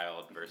like a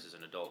child versus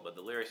an adult, but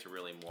the lyrics are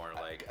really more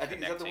like. I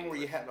think is that the one where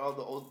you had all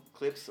the old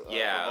clips? Of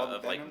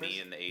like members? me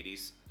in the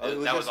 '80s.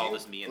 Oh, that was all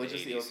this me in the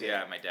 '80s. Okay.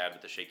 Yeah, my dad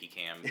with the shaky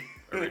cam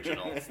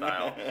original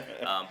style.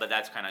 But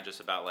that's kind of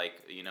just about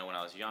like when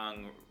I was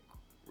young.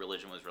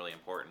 Religion was really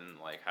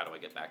important. Like, how do I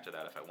get back to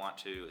that if I want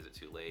to? Is it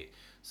too late?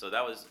 So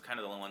that was kind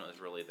of the only one that was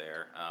really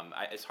there.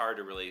 It's hard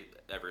to really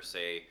ever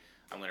say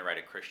I'm going to write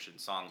a Christian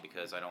song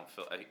because I don't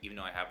feel, even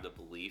though I have the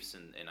beliefs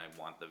and I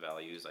want the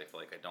values, I feel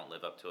like I don't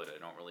live up to it. I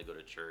don't really go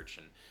to church,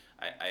 and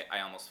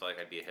I almost feel like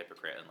I'd be a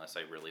hypocrite unless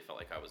I really felt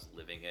like I was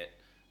living it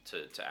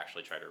to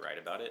actually try to write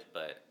about it.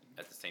 But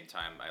at the same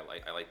time,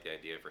 I like the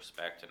idea of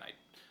respect, and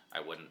I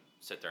wouldn't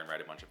sit there and write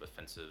a bunch of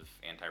offensive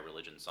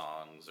anti-religion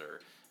songs,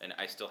 and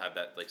I still have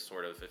that like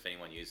sort of, if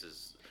anyone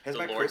uses the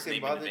Lord's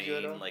name in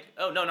vain, like,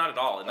 oh no, not at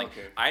all. And like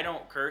okay. I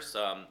don't curse.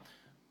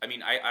 I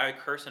mean, I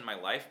curse in my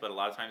life, but a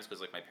lot of times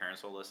because like my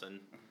parents will listen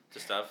to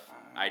stuff,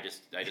 I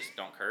just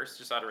don't curse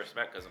just out of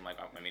respect, because I'm like,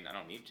 I mean, I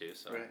don't need to,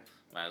 so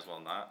might as well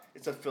not.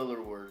 It's a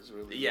filler words,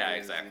 really. Yeah,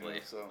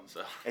 exactly.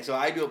 So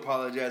I do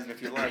apologize, and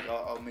if you like,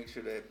 I'll make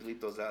sure to bleep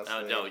those out.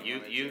 No, you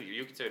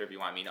can say whatever you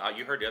want. I mean,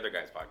 you heard the other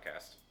guy's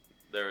podcast.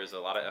 There was a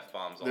lot of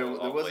F-bombs all there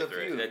the was way a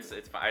through. few.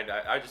 It's fine.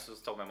 I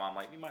just told my mom,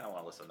 like, you might not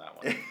want to listen to that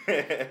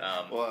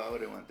one. Well, I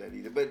wouldn't want that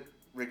either. But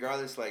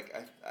regardless, like,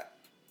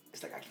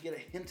 it's like I can get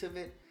a hint of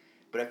it,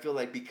 but I feel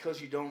like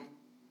because you don't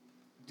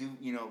do,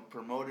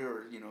 promote it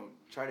or,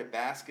 try to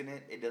bask in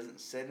it, it doesn't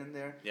sit in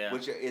there. Yeah.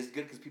 Which is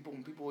good because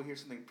when people will hear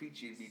something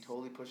preachy and be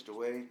totally pushed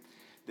away.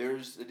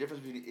 There's a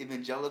difference between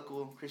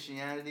evangelical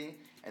Christianity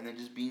and then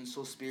just being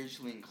so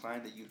spiritually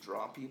inclined that you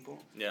draw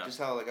people. Yeah. Just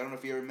how, like, I don't know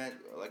if you ever met,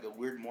 like, a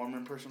weird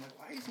Mormon person. Like,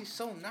 why is he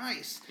so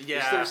nice?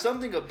 Yeah. There's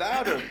something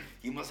about him.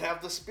 He must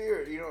have the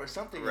spirit, or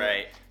something.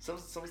 Right. Like,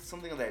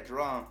 something of that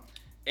draw.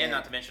 And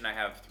not to mention, I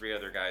have 3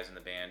 other guys in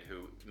the band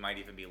who might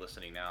even be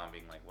listening now and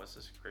being like, what's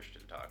this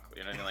Christian talk?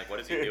 You know what I mean? Like, what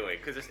is he doing?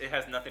 Because it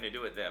has nothing to do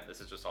with them. This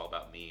is just all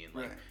about me and,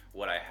 like,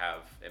 what I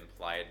have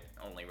implied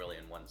only really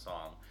in one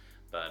song.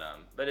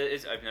 But it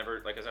is, I've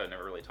never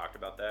really talked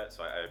about that,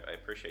 so I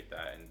appreciate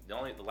that. And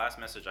the last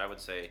message I would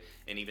say,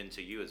 and even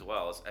to you as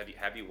well, is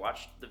have you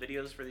watched the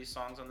videos for these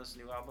songs on this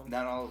new album?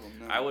 Not all of them,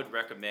 no. I would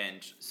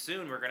recommend,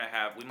 soon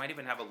we might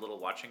even have a little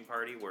watching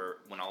party where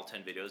when all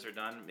 10 videos are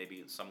done,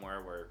 maybe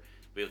somewhere where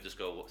we'll just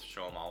go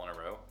show them all in a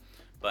row.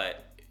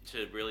 But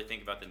to really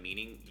think about the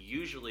meaning,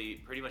 usually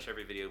pretty much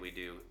every video we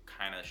do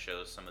kind of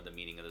shows some of the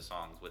meaning of the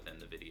songs within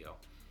the video.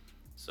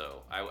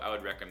 So I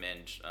would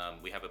recommend,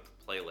 we have a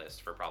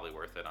playlist for Probably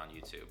Worth It on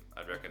YouTube.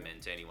 I'd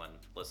recommend to anyone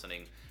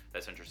listening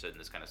that's interested in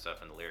this kind of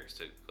stuff and the lyrics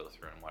to go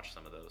through and watch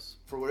some of those.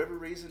 For whatever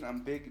reason, I'm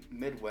big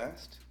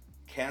Midwest.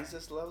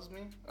 Kansas loves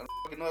me. I don't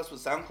fucking know that's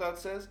what SoundCloud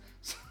says.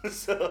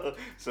 So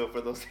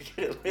for those that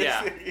get it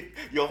Yeah. listening,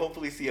 you'll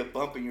hopefully see a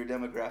bump in your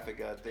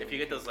demographic out there. If you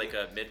get those like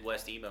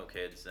Midwest emo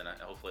kids, then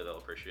hopefully they'll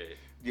appreciate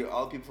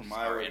All the people from our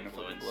Iowa are gonna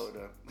fucking influence. blow it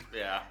up.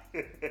 Yeah.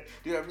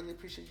 Dude, I really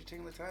appreciate you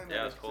taking the time.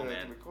 Yeah, it was cool, to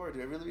man. record.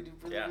 Dude, I really do,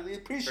 really, Yeah, really for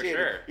appreciate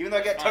sure. it. Even though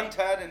I It was got fun. tongue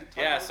tied and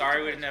Yeah, talked sorry too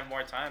we much. didn't have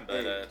more time,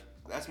 but Hey,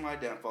 that's my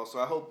downfall. So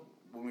I hope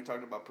when we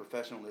talked about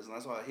professionalism,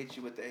 that's why I hit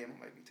you with the hey, it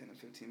might be 10 to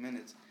 15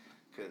 minutes.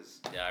 Cause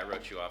yeah, I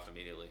wrote you off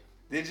immediately.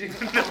 did you? No.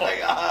 I'm like,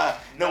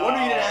 no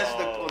wonder you didn't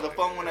answer the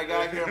phone when I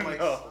got here. I'm like,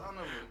 No. son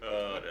of a.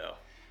 Oh no.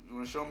 You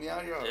want to show me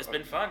out here? It's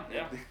been fun,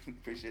 yeah.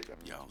 Appreciate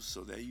that. Yo,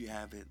 So there you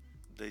have it.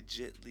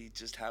 Legitly,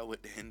 just how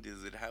it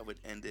ended.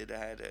 I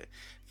had to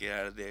get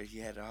out of there. He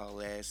had a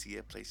whole ass. He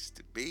had places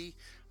to be.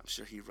 I'm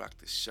sure he rocked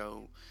the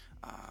show.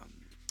 I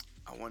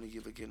want to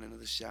give again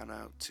another shout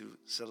out to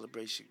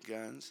Celebration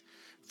Guns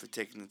for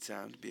taking the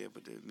time to be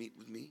able to meet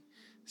with me,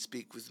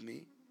 speak with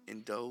me,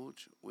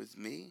 indulge with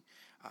me.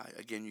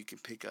 Again, you can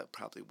pick up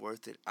Probably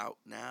Worth It out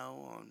now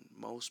on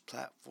most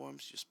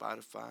platforms, your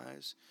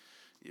Spotify's,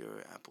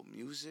 your Apple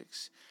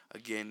Musics.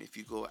 Again, if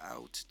you go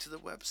out to the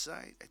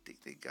website, I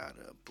think they got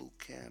a boot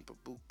camp or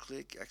boot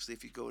click. Actually,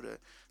 if you go to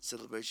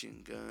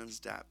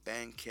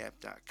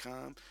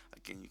celebrationguns.bandcamp.com,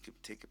 again, you can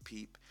take a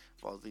peep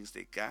of all the things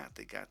they got.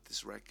 They got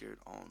this record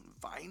on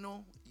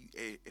vinyl.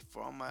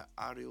 For all my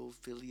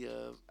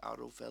autophilia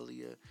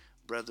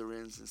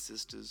brethrens and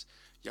sisters,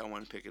 y'all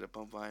want to pick it up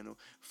on vinyl.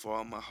 For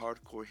all my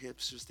hardcore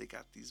hipsters, they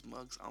got these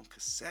mugs on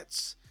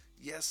cassettes.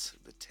 Yes,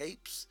 the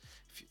tapes.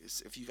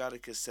 If you got a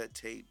cassette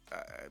tape,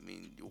 I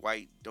mean,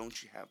 white,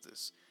 don't you have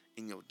this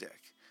in your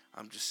deck?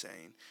 I'm just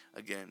saying.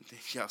 Again,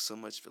 thank y'all so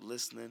much for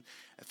listening.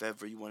 If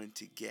ever you wanted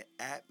to get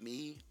at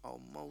me on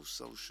most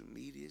social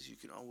medias, you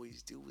can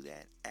always do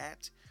that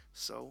at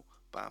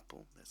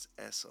SoulPapo. That's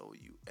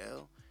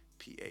SoulPapo.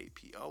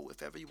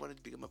 If ever you wanted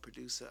to become a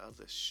producer of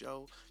the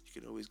show, you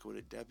can always go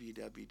to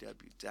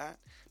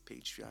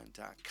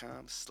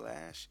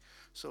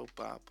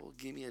www.patreon.com/SoulPapo.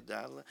 Give me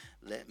 $1.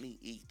 Let me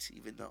eat.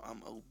 Even though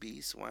I'm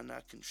obese, why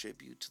not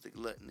contribute to the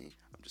gluttony?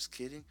 I'm just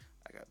kidding.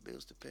 I got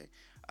bills to pay.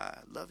 I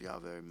love y'all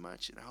very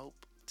much and I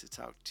hope to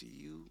talk to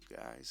you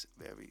guys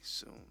very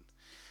soon.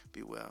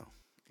 Be well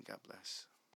and God bless.